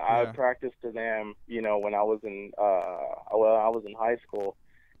 Yeah. I practiced to them, you know, when I was in high school,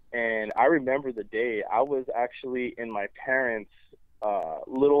 and I remember the day I was actually in my parents'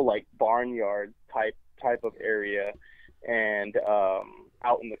 little like barnyard type of area, and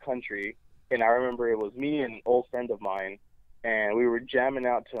out in the country. And I remember it was me and an old friend of mine, and we were jamming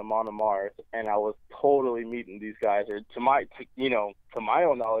out to Amon Amarth, and I was totally meeting these guys. Or to my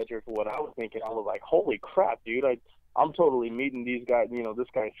own knowledge, or for what I was thinking, I was like, holy crap, dude! I'm totally meeting these guys. You know, this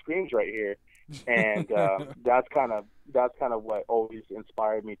guy screams right here, and that's kind of what always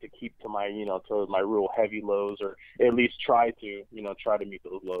inspired me to keep to my real heavy lows, or at least try to meet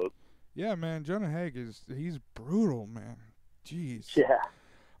those lows. Yeah, man, Jonah Hague he's brutal, man. Jeez. Yeah.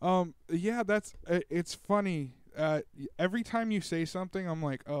 Yeah, it's funny. Every time you say something, I'm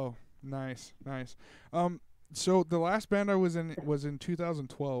like, oh, nice. So the last band I was in was in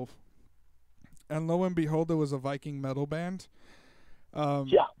 2012, and lo and behold, it was a Viking metal band.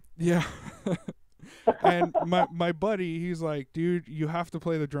 Yeah. And my buddy, he's like, dude, you have to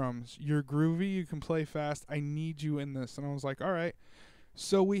play the drums. You're groovy. You can play fast. I need you in this. And I was like, all right.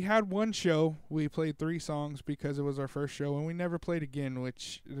 So we had one show. We played 3 songs because it was our first show, and we never played again,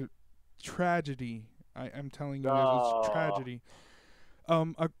 which tragedy. I'm telling you, it's tragedy.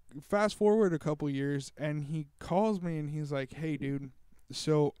 Fast forward a couple years, and he calls me, and he's like, hey, dude,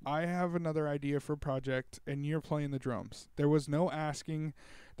 so I have another idea for a project, and you're playing the drums. There was no asking.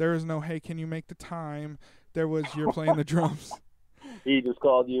 There was no, hey, can you make the time? There was, you're playing the drums. He just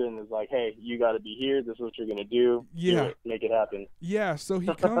called you and was like, hey, you got to be here. This is what you're going to do. Yeah. Do it. Make it happen. Yeah, so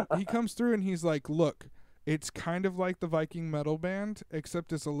he comes through, and he's like, look, it's kind of like the Viking metal band,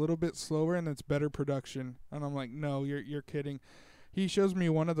 except it's a little bit slower and it's better production. And I'm like, no, you're kidding. He shows me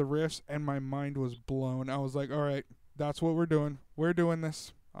one of the riffs, and my mind was blown. I was like, all right, that's what we're doing. We're doing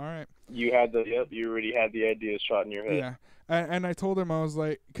this. All right. You already had the idea shot in your head. Yeah. And I told him, I was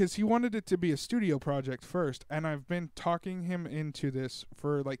like, because he wanted it to be a studio project first, and I've been talking him into this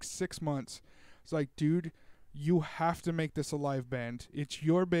for like 6 months. It's like, dude, you have to make this a live band. It's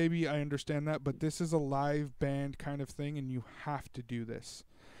your baby, I understand that, but this is a live band kind of thing, and you have to do this.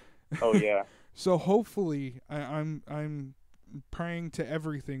 Oh yeah. So hopefully, I'm praying to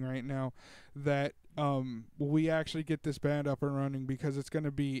everything right now that we actually get this band up and running, because it's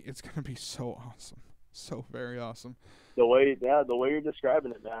gonna be so awesome, so very awesome. The way you're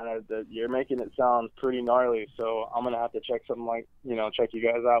describing it, man, you're making it sound pretty gnarly. So I'm gonna have to check you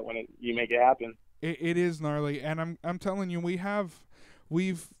guys out when you make it happen. It is gnarly, and I'm telling you, he's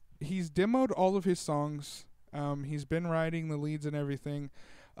demoed all of his songs. He's been writing the leads and everything.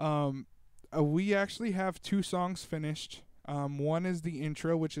 We actually have 2 songs finished. One is the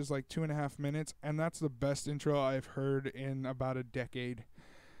intro, which is like 2.5 minutes, and that's the best intro I've heard in about a decade.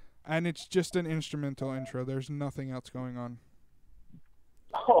 And it's just an instrumental intro. There's nothing else going on.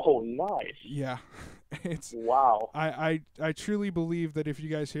 Oh, nice. Yeah. It's wow. I truly believe that if you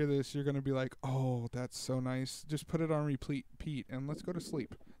guys hear this, you're going to be like, oh, that's so nice. Just put it on repeat and let's go to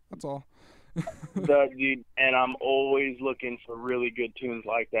sleep. That's all. And I'm always looking for really good tunes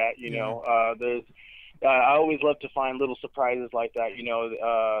like that. I always love to find little surprises like that.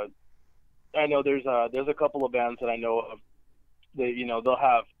 I know there's a couple of bands that I know of that they'll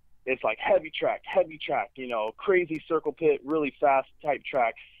have, it's like heavy track, crazy circle pit, really fast type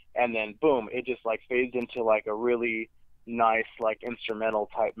track, and then boom, it just like fades into like a really nice like instrumental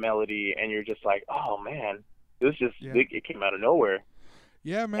type melody, and you're just like, oh man, this just it came out of nowhere.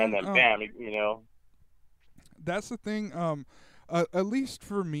 Yeah, man. And then bam, That's the thing. At least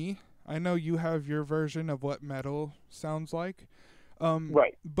for me, I know you have your version of what metal sounds like.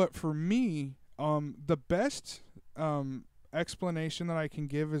 Right. But for me, the best explanation that I can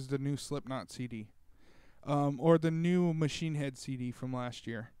give is the new Slipknot CD, or the new Machine Head CD from last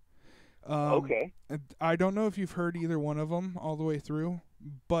year. Okay. I don't know if you've heard either one of them all the way through,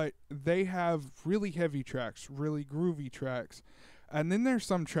 but they have really heavy tracks, really groovy tracks. And then there's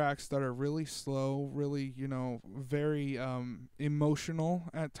some tracks that are really slow, really, very emotional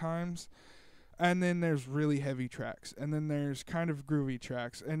at times. And then there's really heavy tracks. And then there's kind of groovy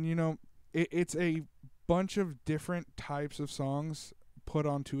tracks. And, it's a bunch of different types of songs put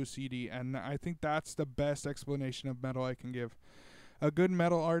onto a CD. And I think that's the best explanation of metal I can give. A good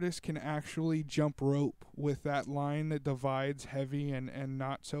metal artist can actually jump rope with that line that divides heavy and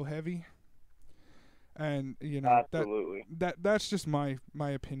not so heavy. And absolutely, that's just my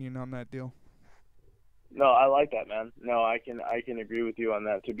opinion on that deal. No, I like that, man. No, I can agree with you on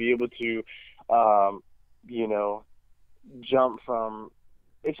that. To be able to, jump from,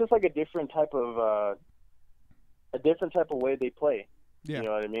 it's just like a different type of way they play. Yeah. You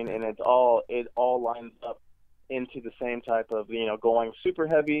know what I mean? And it all lines up into the same type of going super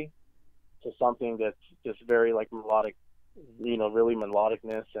heavy to something that's just very like melodic, really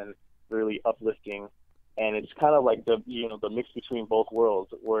melodicness and really uplifting. And it's kind of like the mix between both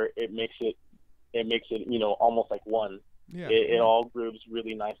worlds, where it makes it almost like one. Yeah, it all grooves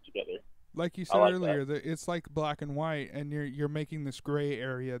really nice together. Like you said earlier, it's like black and white, and you're making this gray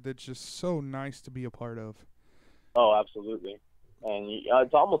area that's just so nice to be a part of. Oh, absolutely. And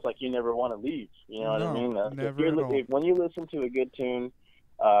it's almost like you never want to leave. You know what I mean? Never at all. When you listen to a good tune,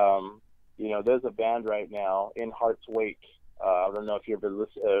 there's a band right now, In Heart's Wake. I don't know if you've ever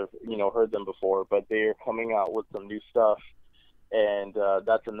heard them before, but they're coming out with some new stuff, and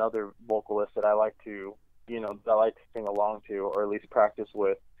that's another vocalist that I like to sing along to, or at least practice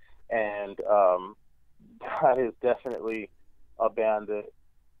with, and that is definitely a band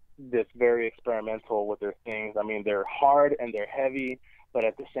that's very experimental with their things. I mean, they're hard and they're heavy, but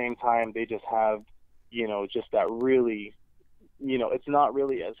at the same time, they just have, just that really, it's not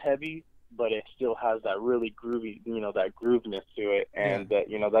really as heavy, but it still has that really groovy, that grooveness to it. And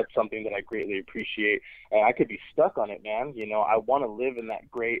that's something that I greatly appreciate. And I could be stuck on it, man. I want to live in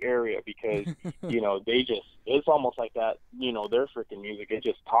that gray area because, it's almost like that, their freaking music, it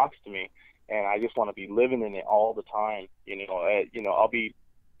just talks to me. And I just want to be living in it all the time.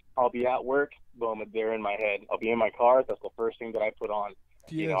 I'll be at work, boom, they're in my head. I'll be in my car, that's the first thing that I put on.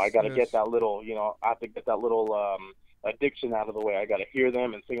 Yes, I got to get that little, I have to get that little addiction out of the way. I got to hear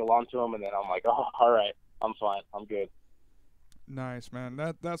them and sing along to them, and then I'm like, oh, all right, I'm fine, I'm good. Nice, man.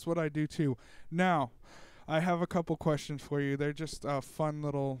 That's what I do too. Now, I have a couple questions for you. They're just fun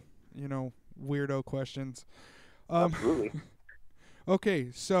little, weirdo questions. Absolutely.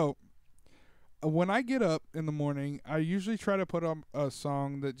 Okay, so when I get up in the morning, I usually try to put on a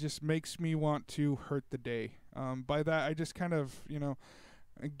song that just makes me want to hurt the day. By that, I just kind of,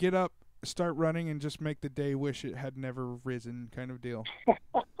 get up, start running, and just make the day wish it had never risen, kind of deal.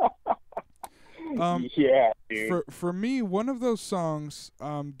 Yeah, dude. For me, one of those songs,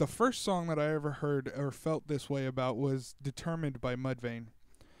 the first song that I ever heard or felt this way about was "Determined" by Mudvayne.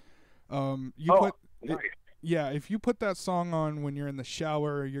 Nice. Yeah, if you put that song on when you're in the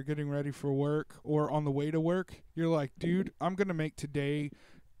shower or you're getting ready for work or on the way to work, you're like, dude, I'm going to make today,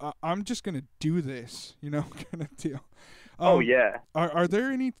 I'm just going to do this, kind of deal. Oh, yeah. Are there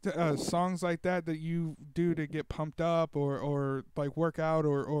any songs like that you do to get pumped up or like work out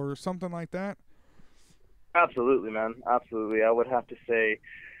or something like that? Absolutely, man. Absolutely. I would have to say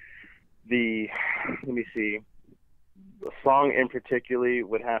let me see, the song in particular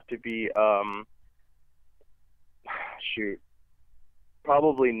would have to be,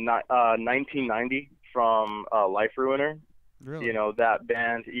 probably not 1990 from Life Ruiner. Really? That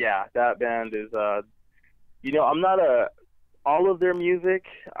band is I'm not all of their music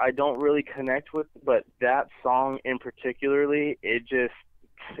I don't really connect with, but that song in particularly, it's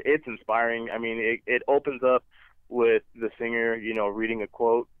inspiring. I mean, it opens up with the singer reading a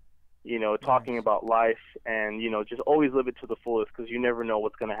quote, you know, talking about life and, you know, just always live it to the fullest because you never know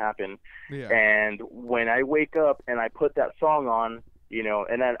what's going to happen. Yeah. And when I wake up and I put that song on, you know,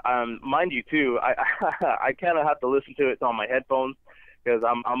 and then, mind you too, I kind of have to listen to it on my headphones because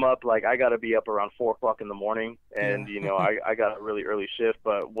I'm up, like, I got to be up around 4 o'clock in the morning and, you know, I got a really early shift.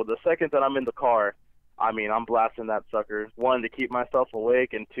 But the second that I'm in the car, I mean, I'm blasting that sucker, one, to keep myself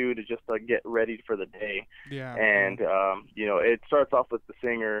awake, and two, to just get ready for the day. Yeah. And, you know, it starts off with the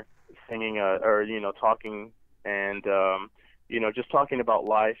singer singing, or, you know, talking and, you know, just talking about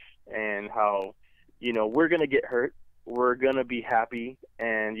life and how, you know, we're going to get hurt. We're going to be happy.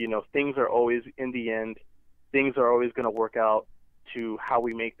 And, you know, things are always, in the end, things are always going to work out to how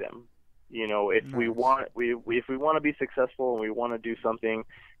we make them. You know, if we want to be successful and we want to do something,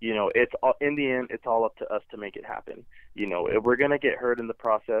 you know, it's all, in the end, it's all up to us to make it happen. You know, if we're going to get hurt in the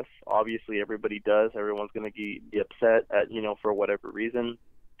process, obviously everybody does. Everyone's going to be upset at, you know, for whatever reason.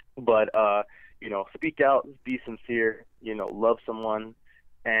 But, you know, speak out, be sincere, you know, love someone,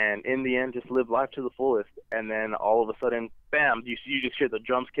 and in the end, just live life to the fullest. And then all of a sudden, bam, you just hear the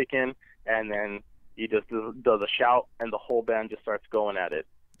drums kick in, and then he just does a shout, and the whole band just starts going at it.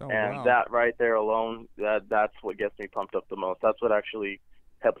 Oh, and wow. that right there alone, that's what gets me pumped up the most. That's what actually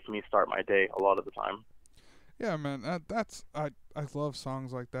helps me start my day a lot of the time. Yeah, man, I love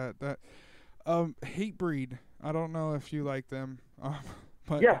songs like that. Hatebreed. I don't know if you like them,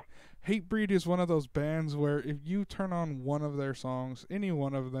 but yeah. Hatebreed is one of those bands where if you turn on one of their songs, any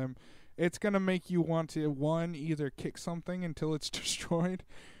one of them, it's gonna make you want to either kick something until it's destroyed,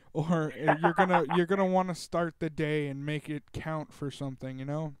 or you're gonna want to start the day and make it count for something, you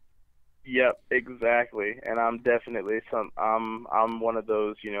know? Yep, exactly. And I'm definitely I'm one of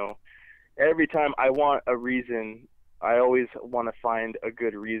those, you know, every time I want a reason, I always want to find a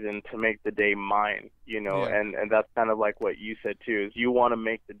good reason to make the day mine, you know, and that's kind of like what you said too, is you want to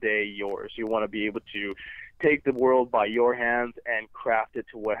make the day yours. You want to be able to take the world by your hands and craft it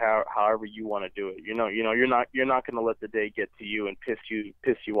to however you want to do it. You know, you're not going to let the day get to you and piss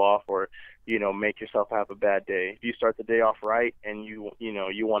you off, or, you know, make yourself have a bad day. If you start the day off right and you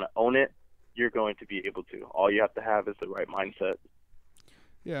want to own it, you're going to be able to. All you have to have is the right mindset.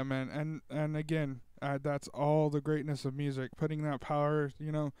 Yeah, man, and again, that's all the greatness of music, putting that power,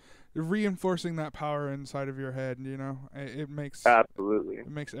 you know, reinforcing that power inside of your head, you know, it makes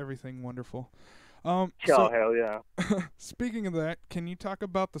everything wonderful. Hell yeah. Speaking of that, can you talk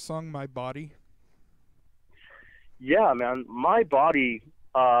about the song My Body? Yeah, man, My Body,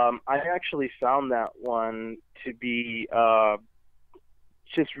 I actually found that one to be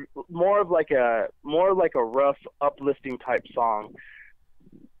just more like a rough, uplifting type song.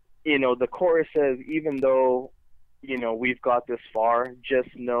 You know, the chorus says, even though, you know, we've got this far, just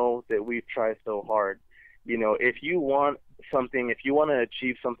know that we've tried so hard. You know, if you want something, if you want to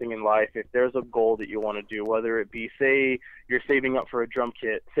achieve something in life, if there's a goal that you want to do, whether it be, say, you're saving up for a drum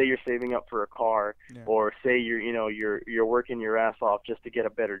kit, say you're saving up for a car, or say you're working your ass off just to get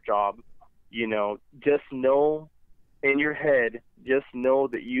a better job, you know, just know in your head, just know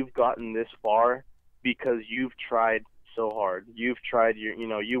that you've gotten this far because you've tried so hard. You've tried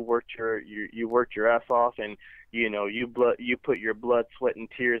you worked your ass off, and you know you put your blood, sweat, and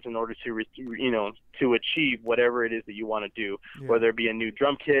tears in order to achieve whatever it is that you want to do, whether it be a new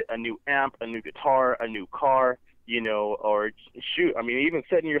drum kit, a new amp, a new guitar, a new car, you know, or shoot, I mean, even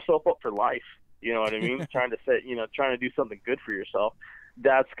setting yourself up for life, you know what I mean? trying to do something good for yourself.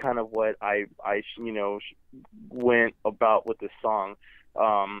 That's kind of what I went about with this song.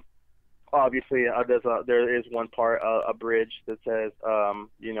 Obviously, there is one part, a bridge that says,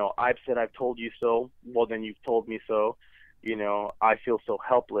 you know, I've said I've told you so. Well, then you've told me so. You know, I feel so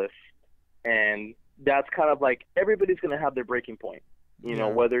helpless. And that's kind of like everybody's going to have their breaking point. You know,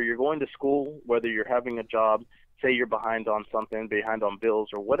 whether you're going to school, whether you're having a job, say you're behind on something, behind on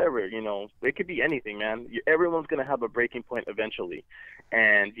bills or whatever, you know, it could be anything, man. Everyone's going to have a breaking point eventually.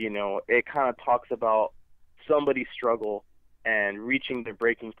 And, you know, it kind of talks about somebody's struggle and reaching their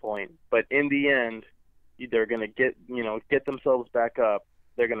breaking point, but in the end, they're gonna get themselves back up.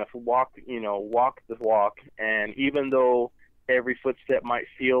 They're gonna walk the walk, and even though every footstep might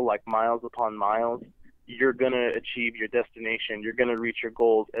feel like miles upon miles, you're gonna achieve your destination. You're gonna reach your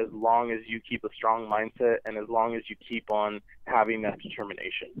goals as long as you keep a strong mindset and as long as you keep on having that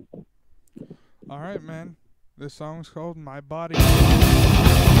determination. All right, man. This song's called My Body.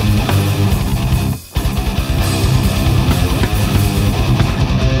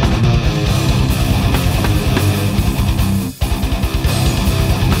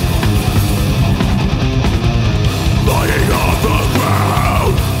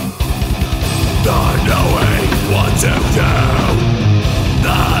 Not knowing what to do,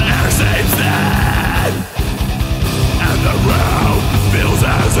 the air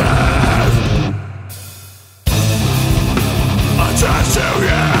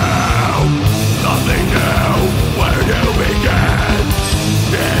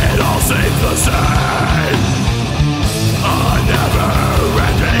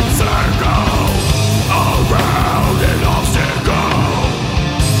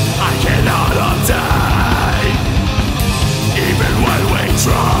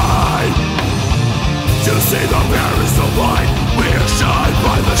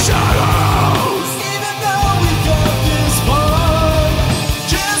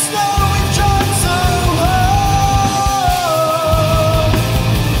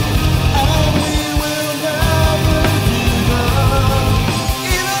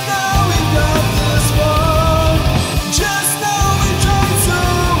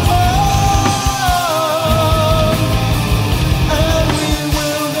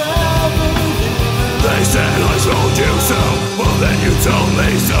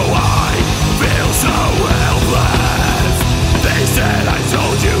I feel so helpless. They said I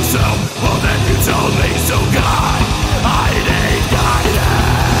told you so, well then you told me so. God, I need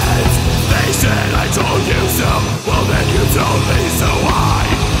guidance. They said I told you so, well then you told me so. I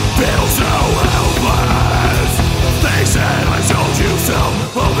feel so helpless. They said I told you so,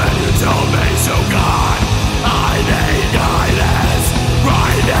 well then you told me so. God, I need guidance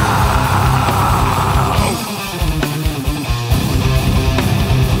right now.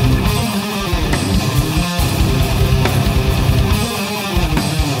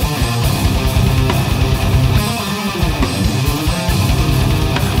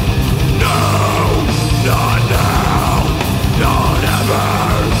 Not now, not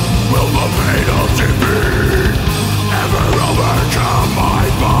ever will the pain of defeat ever overcome my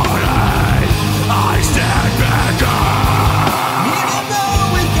body. I stand back up. Even though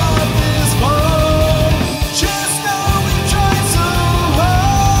we got this far, just know we tried so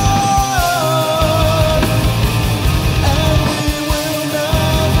hard, and we will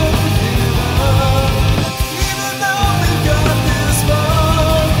never give up. Even though we got this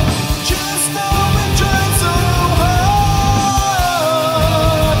far, just know we tried so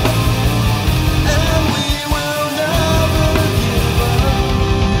hard, and we will never give up.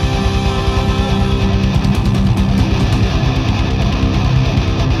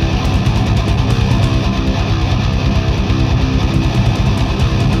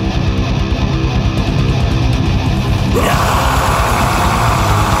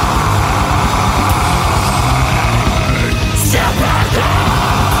 Step back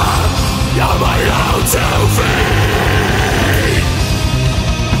up, you're my own 2 feet.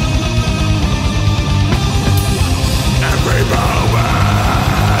 Every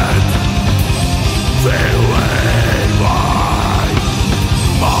moment, feeling like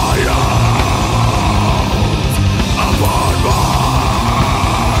my arms upon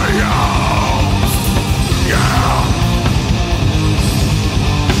my arms. Yeah.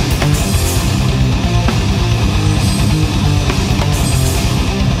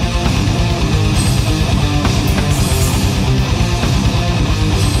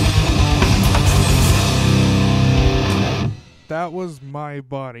 That was My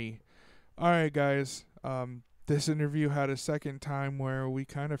Body. Alright, guys. This interview had a second time where we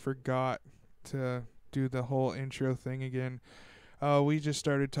kind of forgot to do the whole intro thing again. We just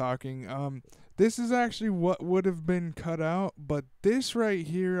started talking. This is actually what would have been cut out, but this right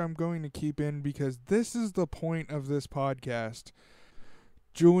here I'm going to keep in because this is the point of this podcast.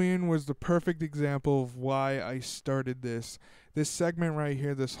 Julian was the perfect example of why I started this. This segment right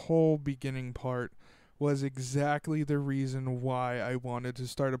here, this whole beginning part, was exactly the reason why I wanted to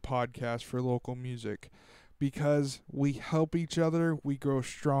start a podcast for local music. Because we help each other, we grow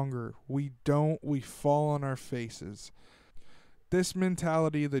stronger. We don't, we fall on our faces. This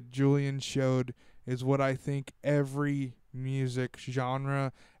mentality that Julian showed is what I think every music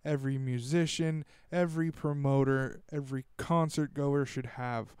genre, every musician, every promoter, every concert goer should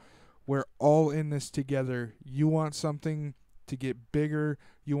have. We're all in this together. You want something to get bigger,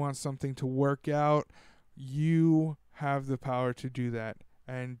 you want something to work out, you have the power to do that.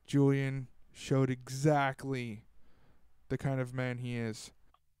 And Julian showed exactly the kind of man he is.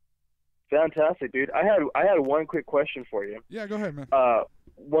 Fantastic, dude. I had one quick question for you. Yeah, go ahead, man.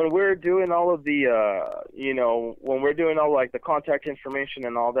 When we're doing all of the, when we're doing all like the contact information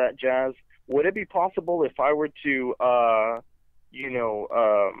and all that jazz, would it be possible if I were to,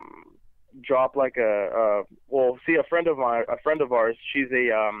 drop like a friend of ours, she's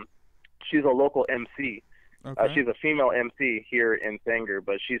a local MC. Okay. She's a female MC here in Sanger,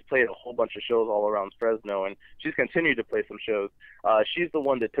 but she's played a whole bunch of shows all around Fresno, and she's continued to play some shows. She's the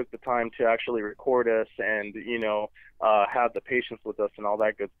one that took the time to actually record us and, have the patience with us and all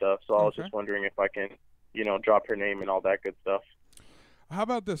that good stuff. So I was just wondering if I can, drop her name and all that good stuff. How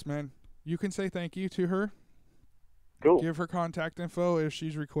about this, man? You can say thank you to her. Cool. Give her contact info if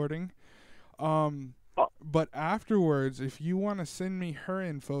she's recording. But afterwards, if you want to send me her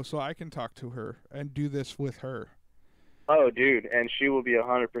info so I can talk to her and do this with her. Oh, dude, and she will be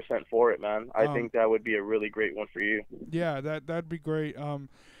 100% for it, man. I think that would be a really great one for you. Yeah, that'd be great.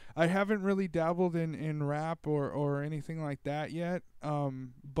 I haven't really dabbled in rap or anything like that yet.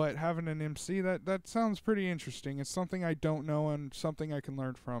 But having an MC, that sounds pretty interesting. It's something I don't know and something I can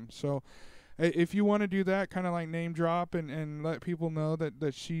learn from. So if you want to do that, kind of like name drop and let people know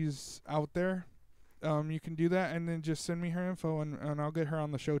that she's out there, you can do that, and then just send me her info, and I'll get her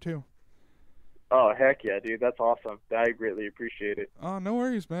on the show too. Oh, heck yeah, dude. That's awesome. I greatly appreciate it. Oh, no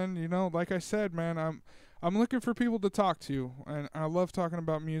worries, man. Like I said, man, I'm looking for people to talk to, and I love talking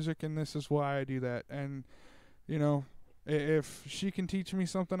about music, and this is why I do that. And, If she can teach me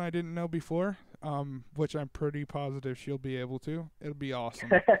something I didn't know before, which I'm pretty positive she'll be able to, it'll be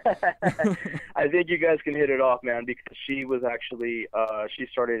awesome. I think you guys can hit it off, man, because she was actually she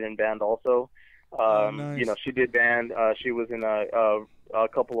started in band also. Nice. You know, she did band. She was in a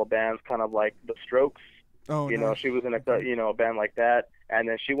couple of bands, kind of like the Strokes. Oh, You know, nice. she was in a band like that, and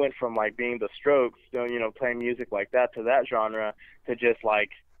then she went from like being the Strokes, playing music like that to that genre to just like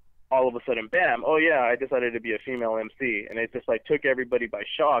all of a sudden, bam! Oh yeah, I decided to be a female MC, and it just like took everybody by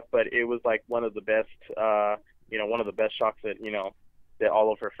shock. But it was like one of the best, one of the best shocks that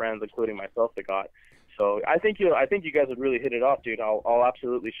all of her friends, including myself, that got. So I think you guys would really hit it off, dude. I'll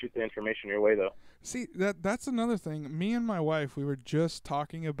absolutely shoot the information your way, though. See, that's another thing. Me and my wife, we were just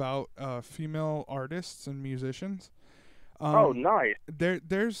talking about female artists and musicians. Oh, nice.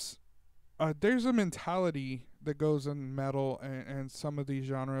 There's a mentality that goes in metal and some of these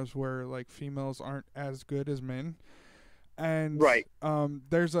genres where like females aren't as good as men. And Right.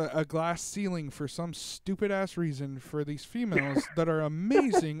 There's a glass ceiling for some stupid ass reason for these females that are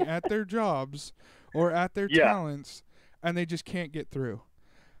amazing at their jobs or at their talents, and they just can't get through.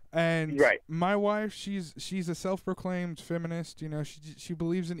 And Right. my wife, she's a self-proclaimed feminist. You know, she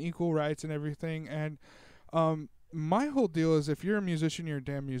believes in equal rights and everything. And my whole deal is, if you're a musician, you're a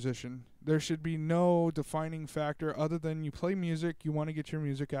damn musician. There should be no defining factor other than you play music, you want to get your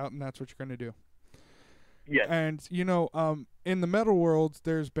music out, and that's what you're going to do. Yes. And in the metal world,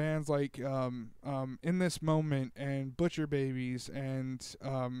 there's bands like In This Moment and Butcher Babies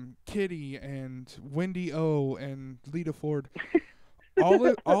and Kitty and Wendy O and Lita Ford.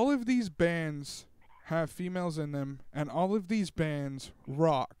 all of these bands have females in them, and all of these bands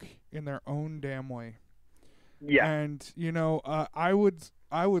rock in their own damn way. Yeah. And I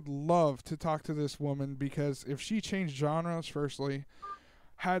would love to talk to this woman, because if she changed genres, firstly,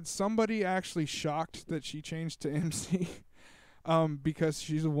 had somebody actually shocked that she changed to MC because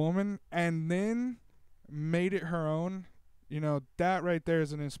she's a woman, and then made it her own, that right there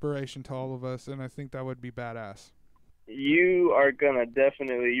is an inspiration to all of us, and I think that would be badass. You are gonna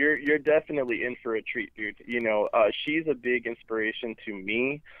definitely, you're definitely in for a treat, dude. She's a big inspiration to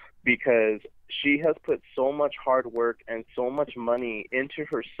me because she has put so much hard work and so much money into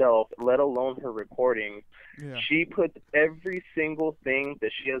herself, let alone her recording. Yeah. She puts every single thing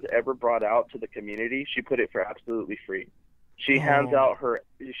that she has ever brought out to the community, she put it for absolutely free. She hands out her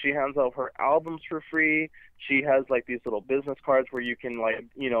albums for free. She has like these little business cards where you can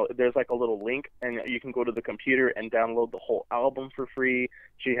there's like a little link and you can go to the computer and download the whole album for free.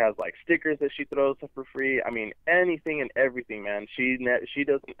 She has like stickers that she throws for free. I mean, anything and everything, man. She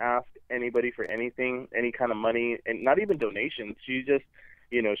doesn't ask anybody for anything, any kind of money, and not even donations. She just,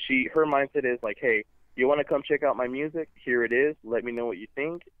 her mindset is like, hey, you want to come check out my music? Here it is. Let me know what you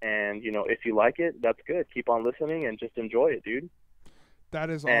think. And, if you like it, that's good. Keep on listening and just enjoy it, dude. That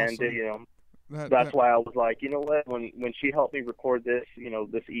is awesome. And, that's why I was like, you know what, when she helped me record this,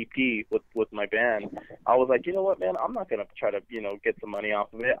 this EP with my band, I was like, you know what, man, I'm not going to try to, get some money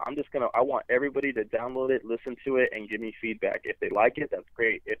off of it. I want everybody to download it, listen to it, and give me feedback. If they like it, that's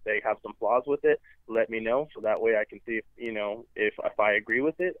great. If they have some flaws with it, let me know, so that way I can see if I agree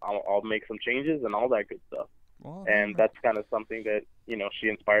with it, I'll make some changes and all that good stuff. Well, and that's kind of something that, she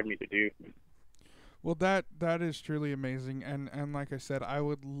inspired me to do. Well, that is truly amazing, and like I said, I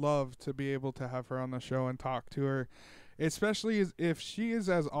would love to be able to have her on the show and talk to her, especially if she is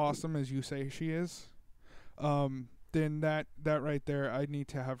as awesome as you say she is. Then that right there, I need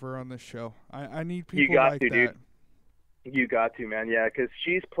to have her on the show. I need people like that. Dude. You got to, man. Yeah, because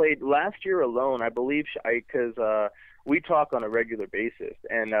she's played last year alone, I believe. Because we talk on a regular basis,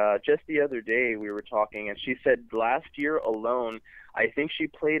 and just the other day we were talking, and she said last year alone, I think she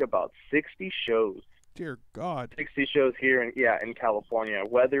played about 60 shows. Dear God. 60 shows here in California,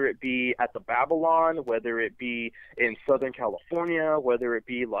 whether it be at the Babylon, whether it be in Southern California, whether it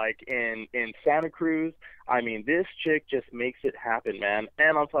be like in Santa Cruz. I mean, this chick just makes it happen, man.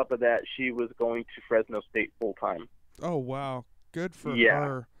 And on top of that, she was going to Fresno State full time. Oh, wow. Good for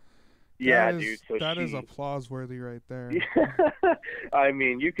her. Yeah, dude. So that is applause worthy right there. I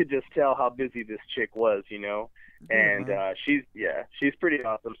mean, you could just tell how busy this chick was, And she's pretty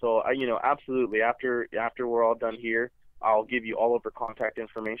awesome. So absolutely. After we're all done here, I'll give you all of her contact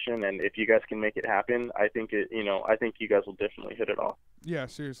information, and if you guys can make it happen, I think you guys will definitely hit it off. Yeah,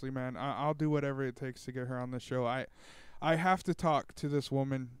 seriously, man. I'll do whatever it takes to get her on the show. I have to talk to this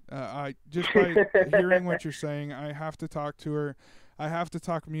woman. I just by hearing what you're saying, I have to talk to her. I have to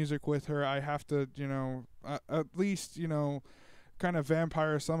talk music with her. I have to, at least, kind of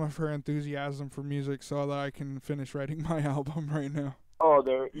vampire some of her enthusiasm for music so that I can finish writing my album right now.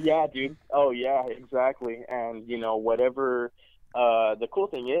 Oh, yeah, dude. Oh, yeah, exactly. And whatever. The cool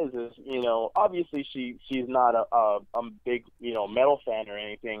thing is obviously she's not a big metal fan or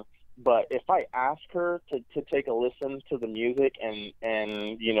anything. But if I ask her to take a listen to the music and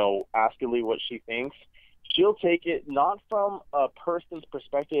ask her what she thinks, she'll take it not from a person's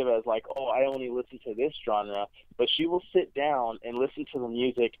perspective as like, oh, I only listen to this genre, but she will sit down and listen to the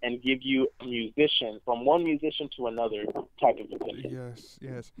music and give you a musician, from one musician to another type of opinion. Yes.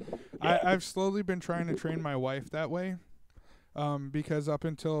 Yeah. I've slowly been trying to train my wife that way. Because up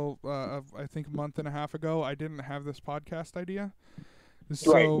until I think a month and a half ago, I didn't have this podcast idea.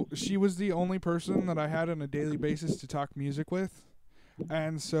 So she was the only person that I had on a daily basis to talk music with.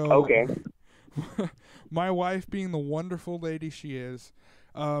 And so Okay. my wife, being the wonderful lady she is,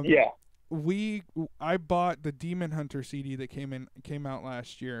 Yeah. I bought the Demon Hunter CD that came out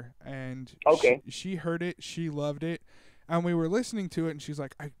last year, and Okay. she heard it, she loved it, and we were listening to it, and she's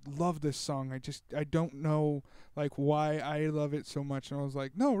like, I love this song. I don't know like why I love it so much. And I was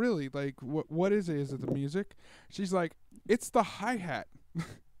like, no, really, like what is it? Is it the music? She's like, it's the hi-hat.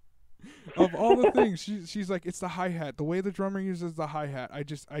 Of all the things, she's like, it's the hi-hat. The way the drummer uses the hi-hat.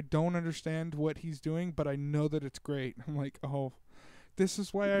 I don't understand what he's doing, but I know that it's great. I'm like, oh, this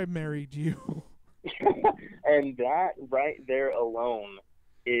is why I married you. And that right there alone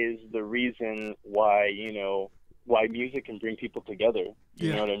is the reason why why music can bring people together.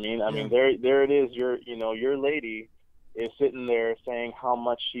 You know what I mean? I mean, there it is. Your lady is sitting there saying how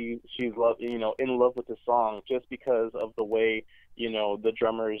much she's in love with the song just because of the way the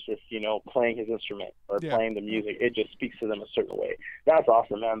drummer is just playing his instrument or playing the music. It just speaks to them a certain way. That's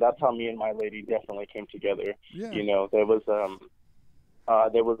awesome, man. That's how me and my lady definitely came together. There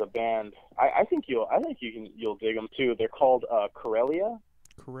was a band. I think you'll dig them too. They're called Corellia.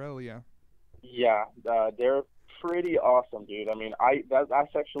 Yeah, they're pretty awesome, dude. I mean,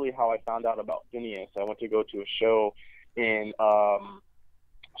 that's actually how I found out about Phineas. I went to go to a show in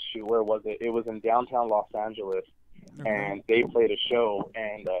where was it? It was in downtown Los Angeles, and they played a show,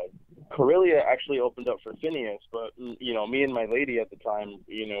 and Corellia actually opened up for Phineas. But me and my lady at the time,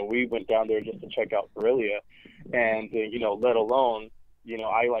 we went down there just to check out Corellia, and let alone.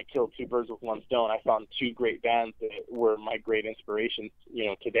 I killed two birds with one stone. I found two great bands that were my great inspirations,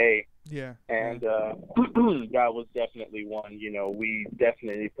 today. Yeah. And that was definitely one. We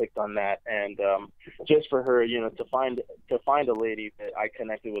definitely clicked on that. And just for her, to find a lady that I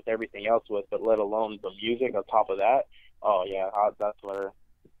connected with everything else with, but let alone the music on top of that. Oh yeah,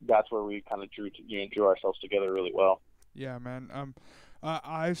 that's where we kind of drew ourselves together really well. Yeah, man.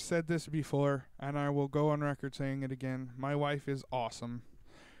 I've said this before, and I will go on record saying it again. My wife is awesome.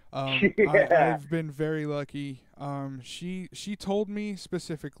 I've been very lucky. She told me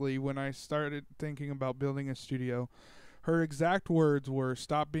specifically when I started thinking about building a studio, her exact words were,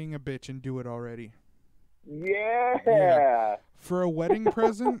 "Stop being a bitch and do it already." Yeah. For a wedding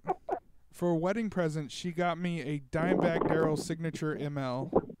present, she got me a Dimebag Darrell signature ML.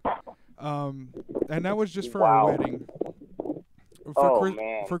 And that was just for our wedding.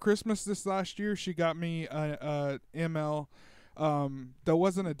 For Christmas this last year, she got me a ML. That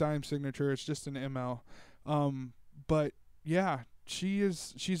wasn't a dime signature; it's just an ML. But yeah,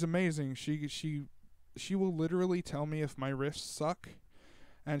 she's amazing. She will literally tell me if my riffs suck,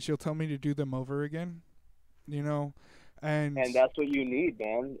 and she'll tell me to do them over again. And that's what you need,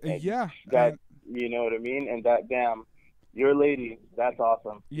 man. Yeah, you know what I mean. And that your lady, that's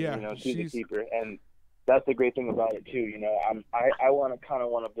awesome. Yeah, she's a keeper, and that's the great thing about it too. I want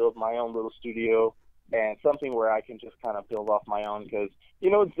to build my own little studio and something where I can just kind of build off my own, because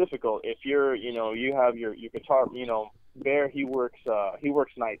it's difficult if you have your guitar. Bear, he works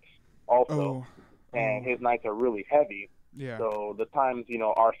nights also, and his nights are really heavy. Yeah. So the times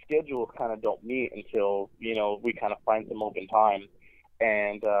our schedules kind of don't meet until we kind of find some open time.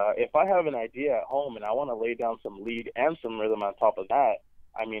 And if I have an idea at home and I want to lay down some lead and some rhythm on top of that,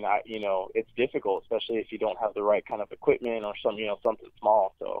 I mean, it's difficult, especially if you don't have the right kind of equipment or something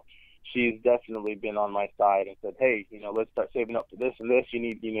small. So she's definitely been on my side and said, hey, let's start saving up for this and this. You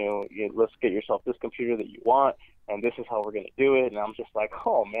need, let's get yourself this computer that you want, and this is how we're going to do it. And I'm just like,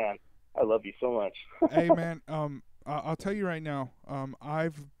 oh man, I love you so much. Hey man, I'll tell you right now,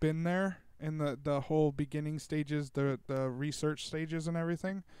 I've been there in the whole beginning stages, the research stages and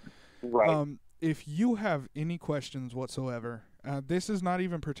everything. Right. If you have any questions whatsoever, this is not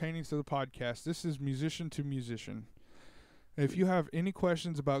even pertaining to the podcast. This is musician to musician. If you have any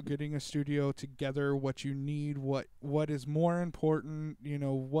questions about getting a studio together, what you need, what is more important,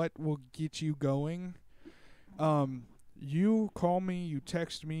 what will get you going, You call me, you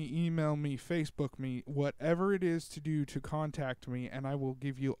text me, email me, Facebook me, whatever it is to do to contact me, and I will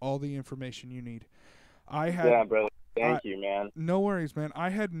give you all the information you need. Yeah, brother. Thank you, man. No worries, man.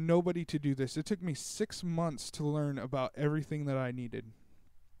 I had nobody to do this. It took me 6 months to learn about everything that I needed.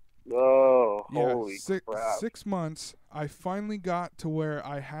 Oh, Yeah, holy crap. 6 months. I finally got to where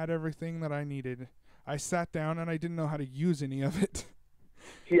I had everything that I needed. I sat down and I didn't know how to use any of it.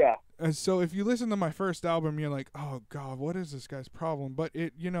 Yeah. And so if you listen to my first album, you're like, oh God, what is this guy's problem? But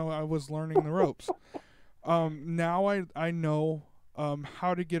I was learning the ropes. Now I know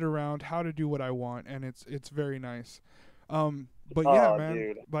how to get around, how to do what I want, and it's very nice. But yeah, man,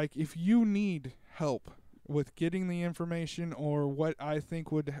 dude. like if you need help with getting the information or what I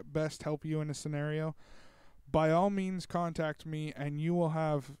think would best help you in a scenario, by all means contact me, and you will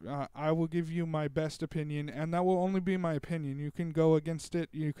have I will give you my best opinion, and that will only be my opinion. You can go against it,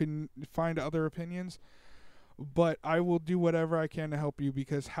 you can find other opinions, but I will do whatever I can to help you,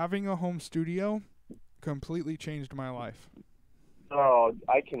 because having a home studio completely changed my life. Oh,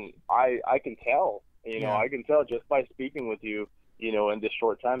 I can tell. Yeah. I can tell just by speaking with you, in this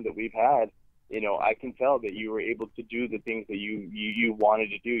short time that we've had. I can tell that you were able to do the things that you wanted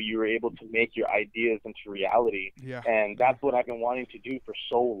to do. You were able to make your ideas into reality. Yeah. And that's what I've been wanting to do for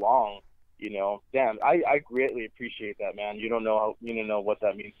so long. Damn, I greatly appreciate that, man. You don't know what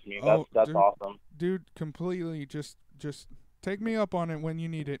that means to me. That's dude, awesome. Dude, completely just take me up on it when you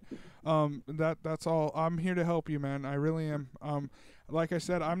need it. That's all. I'm here to help you, man. I really am. Like I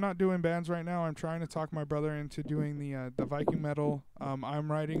said, I'm not doing bands right now. I'm trying to talk my brother into doing the Viking metal. I'm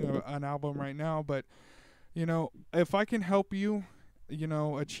writing an album right now, but if I can help you,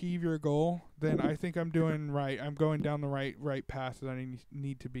 achieve your goal, then I think I'm doing right. I'm going down the right path that I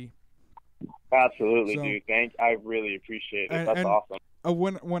need to be. Absolutely, So, dude. I really appreciate it. That's and awesome.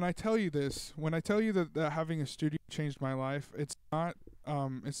 when I tell you this, when I tell you that having a studio changed my life, it's not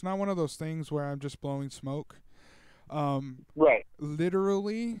one of those things where I'm just blowing smoke. Right.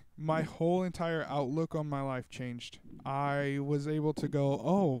 Literally, my whole entire outlook on my life changed. I was able to go,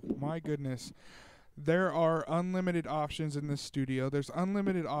 oh my goodness, there are unlimited options in this studio. There's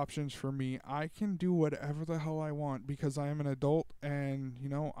unlimited options for me. I can do whatever the hell I want because I am an adult, and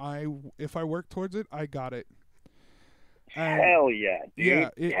if I work towards it, I got it. And hell yeah, dude. Yeah,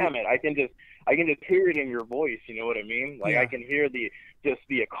 damn it. I can just hear it in your voice, you know what I mean? Like, Yeah. I can hear the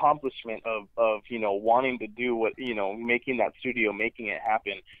accomplishment of wanting to do what, making that studio, making it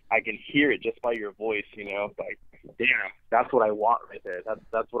happen. I can hear it just by your voice, like, damn, that's what I want right there.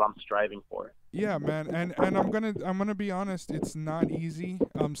 That's what I'm striving for. Yeah, man, and I'm gonna be honest. It's not easy.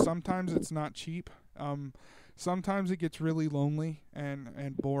 Sometimes it's not cheap. Sometimes it gets really lonely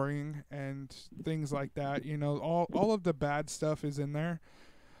and boring and things like that. All of the bad stuff is in there.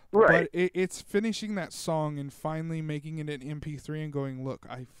 Right. But it's finishing that song and finally making it an MP3 and going, look,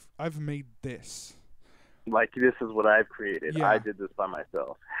 I've made this. Like, this is what I've created. Yeah. I did this by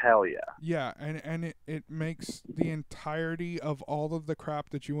myself. Hell yeah. Yeah, and it makes the entirety of all of the crap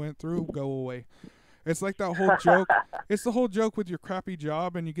that you went through go away. It's like that whole joke. It's the whole joke with your crappy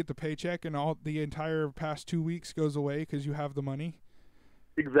job and you get the paycheck and all the entire past 2 weeks goes away because you have the money.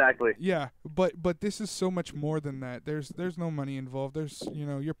 Exactly. Yeah, but this is so much more than that. There's no money involved. There's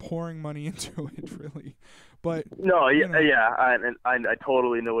you're pouring money into it, really. But no, yeah, I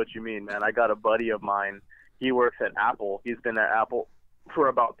totally know what you mean, man. I got a buddy of mine. He works at Apple. He's been at Apple for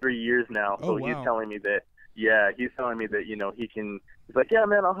about 3 years now. So wow. he's telling me that. Yeah, he's telling me that he can. He's like, yeah,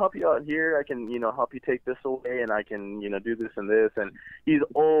 man, I'll help you out here. I can help you take this away, and I can do this and this. And he's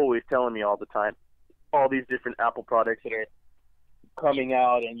always telling me all the time all these different Apple products that are coming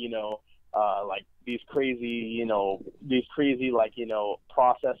out, and like these crazy like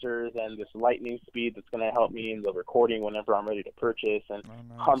processors and this lightning speed that's going to help me in the recording whenever I'm ready to purchase. And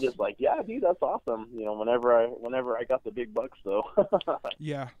nice. I'm just like, yeah, dude, that's awesome. Whenever I got the big bucks though.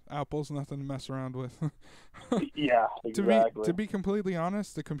 Yeah, Apple's nothing to mess around with. Yeah, exactly. To be completely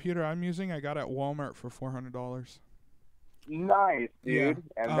honest, the computer I'm using I got at Walmart for $400. Nice, dude.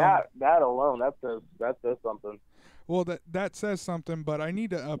 Yeah, and that alone, that says something. Well, that says something, but I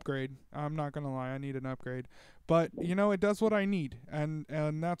need to upgrade. I'm not going to lie, I need an upgrade. But, it does what I need, and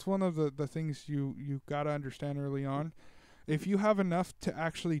that's one of the things you got to understand early on. If you have enough to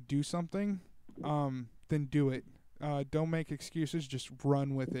actually do something, then do it. Don't make excuses, just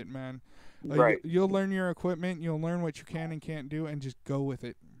run with it, man. Right. You'll learn your equipment, you'll learn what you can and can't do, and just go with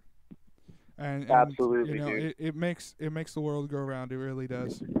it. And absolutely, dude. It makes the world go round. It really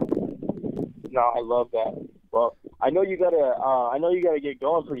does. No, I love that. Well, I know you gotta get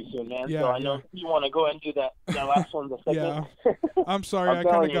going pretty soon, man. Yeah, so I know you want to go ahead and do that last one, the segment. Yeah. I'm sorry, I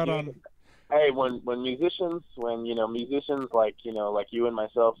kind of got on. Hey, when musicians, musicians like like you and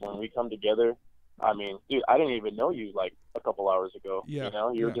myself, when we come together, I mean, dude, I didn't even know you like a couple hours ago. Yeah,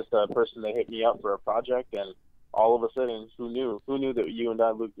 You were yeah. just a person that hit me up for a project, and all of a sudden, who knew? Who knew that you and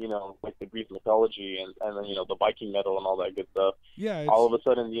I looked, like the Greek mythology and then the Viking metal and all that good stuff. Yeah, All it's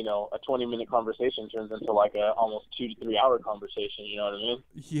of a sudden, a 20-minute conversation turns into like a almost 2 to 3 hour conversation. You know what I mean?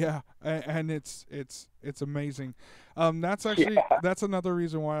 yeah, and it's amazing. Yeah. That's another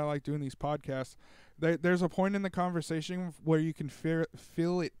reason why I like doing these podcasts. There's a point in the conversation where you can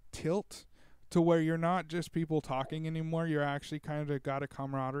feel it tilt to where you're not just people talking anymore. You're actually kind of got a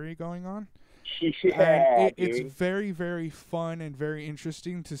camaraderie going on. And Yeah, it's dude. very, very fun and very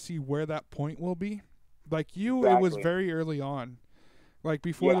interesting to see where that point will be. Like you, it was Exactly. very early on. Like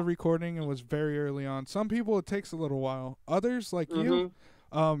before Yeah. the recording, it was very early on. Some people it takes a little while. Others, like you,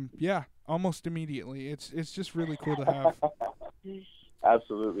 Mhm. yeah, almost immediately. It's just really cool to have.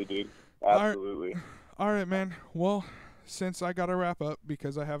 Absolutely, dude. All right, Absolutely. all right, man. Well, since I gotta wrap up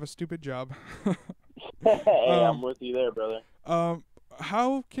because I have a stupid job. Hey, I'm um, with you there, brother. um,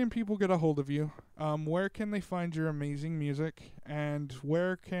 how can people get a hold of you? Where can they find your amazing music, and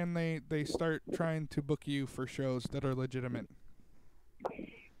where can they start trying to book you for shows that are legitimate?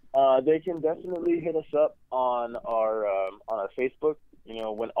 They can definitely hit us up on our Facebook.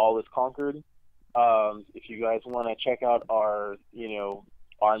 When all is conquered. If you guys want to check out our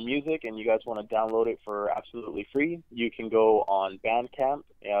music and you guys want to download it for absolutely free, you can go on Bandcamp,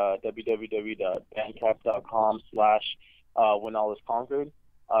 www.bandcamp.com/, when all is conquered.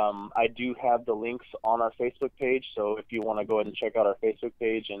 I do have the links on our Facebook page, so if you want to go ahead and check out our Facebook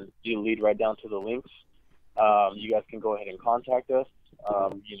page and you lead right down to the links, you guys can go ahead and contact us.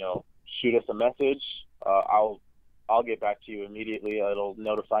 Shoot us a message. I'll get back to you immediately. It'll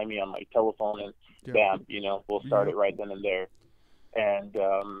notify me on my telephone, and Yep. bam, we'll start Yep. it right then and there. And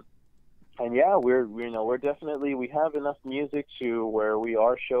yeah, we're definitely, we have enough music to where we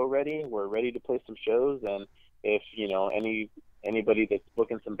are show ready. We're ready to play some shows, and if anybody that's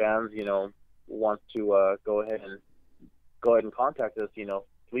booking some bands, wants to go ahead and contact us,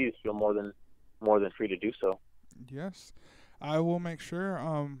 please feel more than free to do so. Yes. I will make sure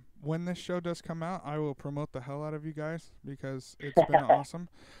when this show does come out, I will promote the hell out of you guys because it's been awesome.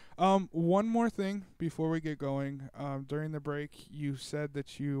 One more thing before we get going. During the break, you said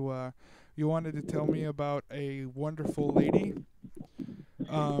that you wanted to tell me about a wonderful lady.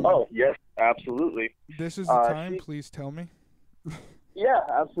 Oh yes, absolutely. This is the time. She Please tell me. Yeah,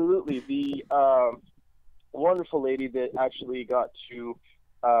 absolutely. The wonderful lady that actually got to,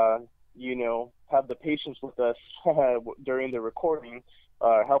 have the patience with us during the recording,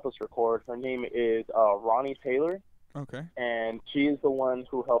 help us record. Her name is Ronnie Taylor, Okay. and she is the one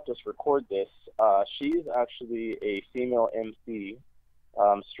who helped us record this. She is actually a female MC,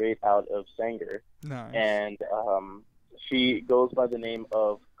 straight out of Sanger, Nice. and she goes by the name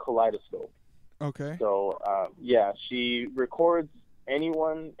of Kaleidoscope. Okay. So yeah, she records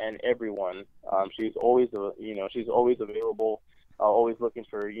anyone and everyone. She's always available, always looking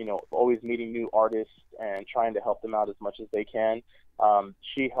for, always meeting new artists and trying to help them out as much as they can.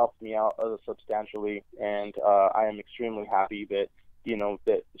 She helped me out substantially, and I am extremely happy that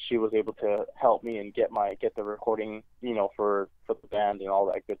that she was able to help me and get the recording, for the band and all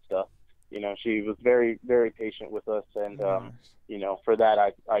that good stuff. She was very, very patient with us, and Nice. for that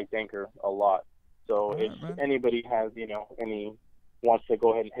I thank her a lot. So All if right, man. anybody has, any wants to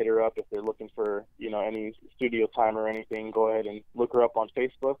go ahead and hit her up, if they're looking for, any studio time or anything, go ahead and look her up on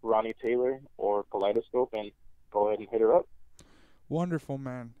Facebook, Ronnie Taylor or Kaleidoscope, and go ahead and hit her up. Wonderful,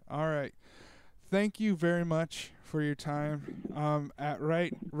 man. All right. Thank you very much for your time. At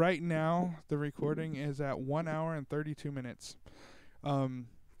right now, the recording is at 1 hour and 32 minutes.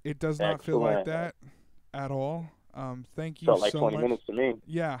 It does not feel like Excellent. that at all. Thank you Felt like so 20 much. minutes to me.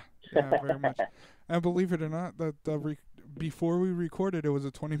 Yeah, very much. And believe it or not, before we recorded, it was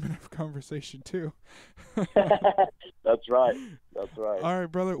a 20-minute conversation too. That's right. That's right. All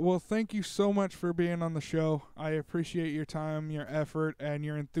right, brother. Well, thank you so much for being on the show. I appreciate your time, your effort, and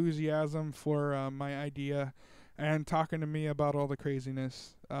your enthusiasm for my idea and talking to me about all the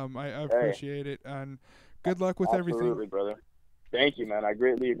craziness. I appreciate it, and good luck with everything. Absolutely, brother. Thank you, man. I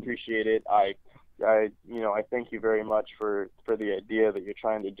greatly appreciate it. I thank you very much for the idea that you're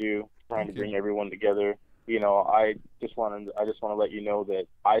trying to do, trying to bring everyone together. I just want to let you know that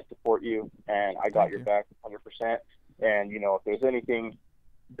I support you and I got your back 100%. And if there's anything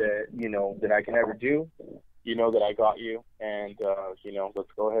that that I can ever do, that I got you. And let's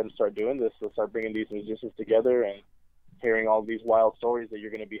go ahead and start doing this. Let's start bringing these musicians together and hearing all these wild stories that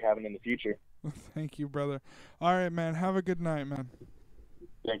you're going to be having in the future. Thank you, brother. All right, man. Have a good night, man.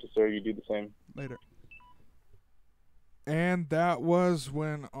 Thank you, sir. You do the same. Later. And that was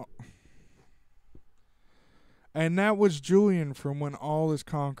when... And that was Julian from When All Is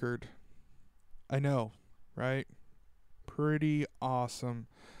Conquered. I know, right? Pretty awesome.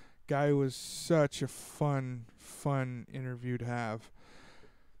 Guy was such a fun interview to have.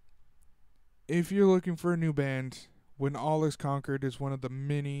 If you're looking for a new band, When All Is Conquered is one of the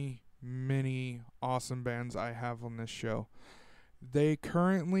many awesome bands I have on this show. They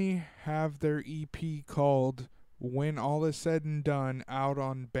currently have their EP called When All Is Said and Done out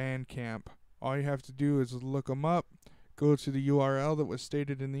on Bandcamp. All you have to do is look them up, go to the URL that was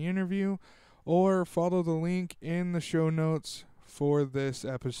stated in the interview, or follow the link in the show notes for this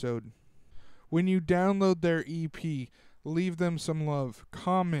episode. When you download their EP, leave them some love.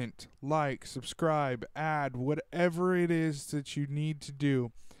 Comment, like, subscribe, add, whatever it is that you need to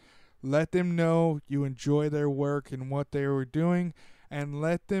do. Let them know you enjoy their work and what they were doing, and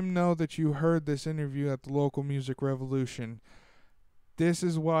let them know that you heard this interview at the Local Music Revolution. This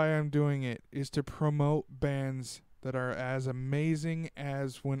is why I'm doing it, is to promote bands that are as amazing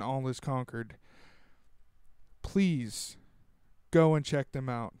as When All Is Conquered. Please go and check them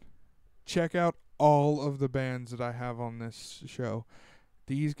out. Check out all of the bands that I have on this show.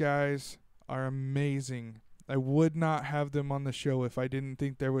 These guys are amazing. I would not have them on the show if I didn't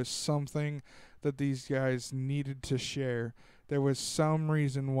think there was something that these guys needed to share. There was some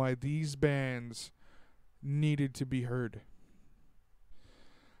reason why these bands needed to be heard.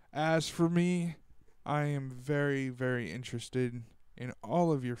 As for me, I am very interested in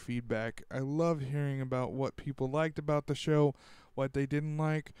all of your feedback. I love hearing about what people liked about the show, what they didn't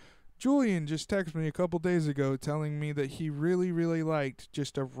like. Julian just texted me a couple days ago telling me that he really liked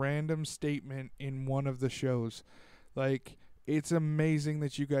just a random statement in one of the shows. Like, it's amazing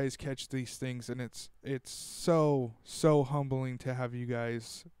that you guys catch these things, and it's so humbling to have you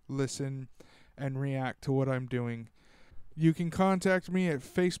guys listen and react to what I'm doing. You can contact me at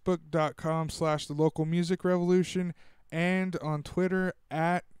facebook.com/thelocalmusicrevolution and on Twitter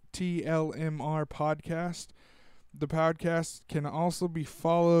at TLMR podcast. The podcast can also be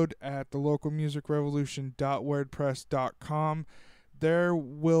followed at thelocalmusicrevolution.wordpress.com. There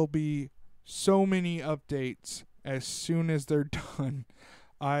will be so many updates as soon as they're done.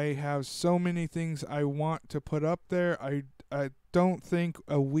 I have so many things I want to put up there. I don't think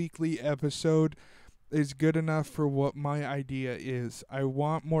a weekly episode is good enough for what my idea is. I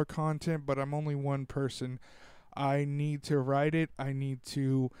want more content, but I'm only one person. I need to write it, I need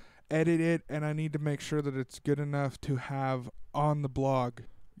to edit it, and I need to make sure that it's good enough to have on the blog.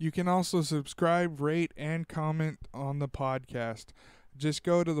 You can also subscribe, rate, and comment on the podcast. Just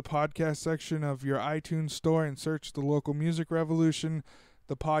go to the podcast section of your iTunes store and search The Local Music Revolution.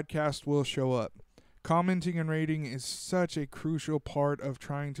 The podcast will show up. Commenting and rating is such a crucial part of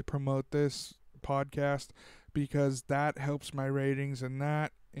trying to promote this podcast, because that helps my ratings, and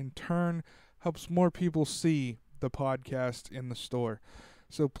that in turn helps more people see the podcast in the store.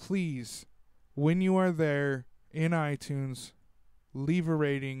 So please, when you are there in iTunes, leave a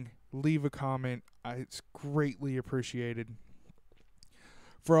rating, leave a comment. It's greatly appreciated.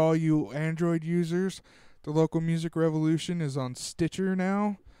 For all you Android users, the Local Music Revolution is on Stitcher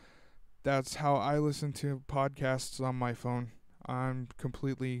now. That's how I listen to podcasts on my phone. I'm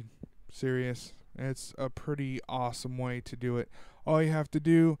completely serious. It's a pretty awesome way to do it. All you have to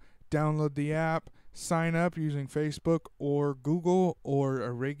do, download the app, sign up using Facebook or Google or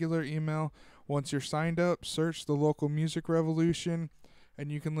a regular email. Once you're signed up, search the Local Music Revolution, and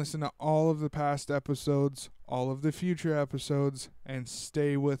you can listen to all of the past episodes, all of the future episodes, and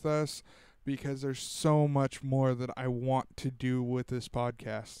stay with us, because there's so much more that I want to do with this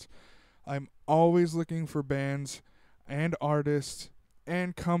podcast. I'm always looking for bands and artists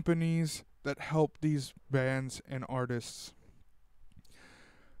and companies that help these bands and artists.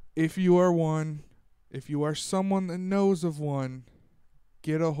 If you are one, if you are someone that knows of one,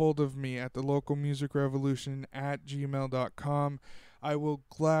 get a hold of me at thelocalmusicrevolution@gmail.com. I will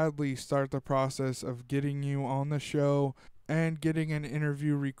gladly start the process of getting you on the show and getting an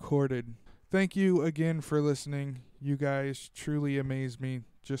interview recorded. Thank you again for listening. You guys truly amaze me.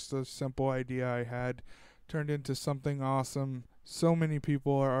 Just a simple idea I had turned into something awesome. So many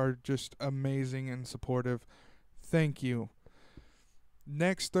people are just amazing and supportive. Thank you.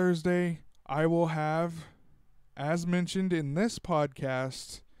 Next Thursday, I will have, as mentioned in this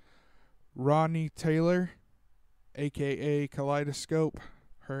podcast, Ronnie Taylor, a.k.a. Kaleidoscope,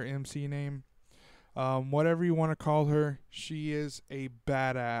 her MC name. Whatever you want to call her, she is a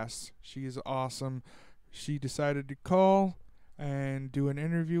badass. She is awesome. She decided to call and do an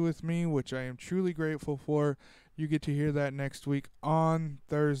interview with me, which I am truly grateful for. you get to hear that next week on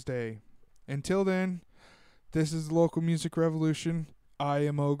Thursday. Until then, this is the Local Music Revolution. I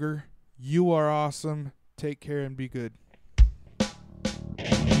am Ogre. You are awesome. Take care and be good.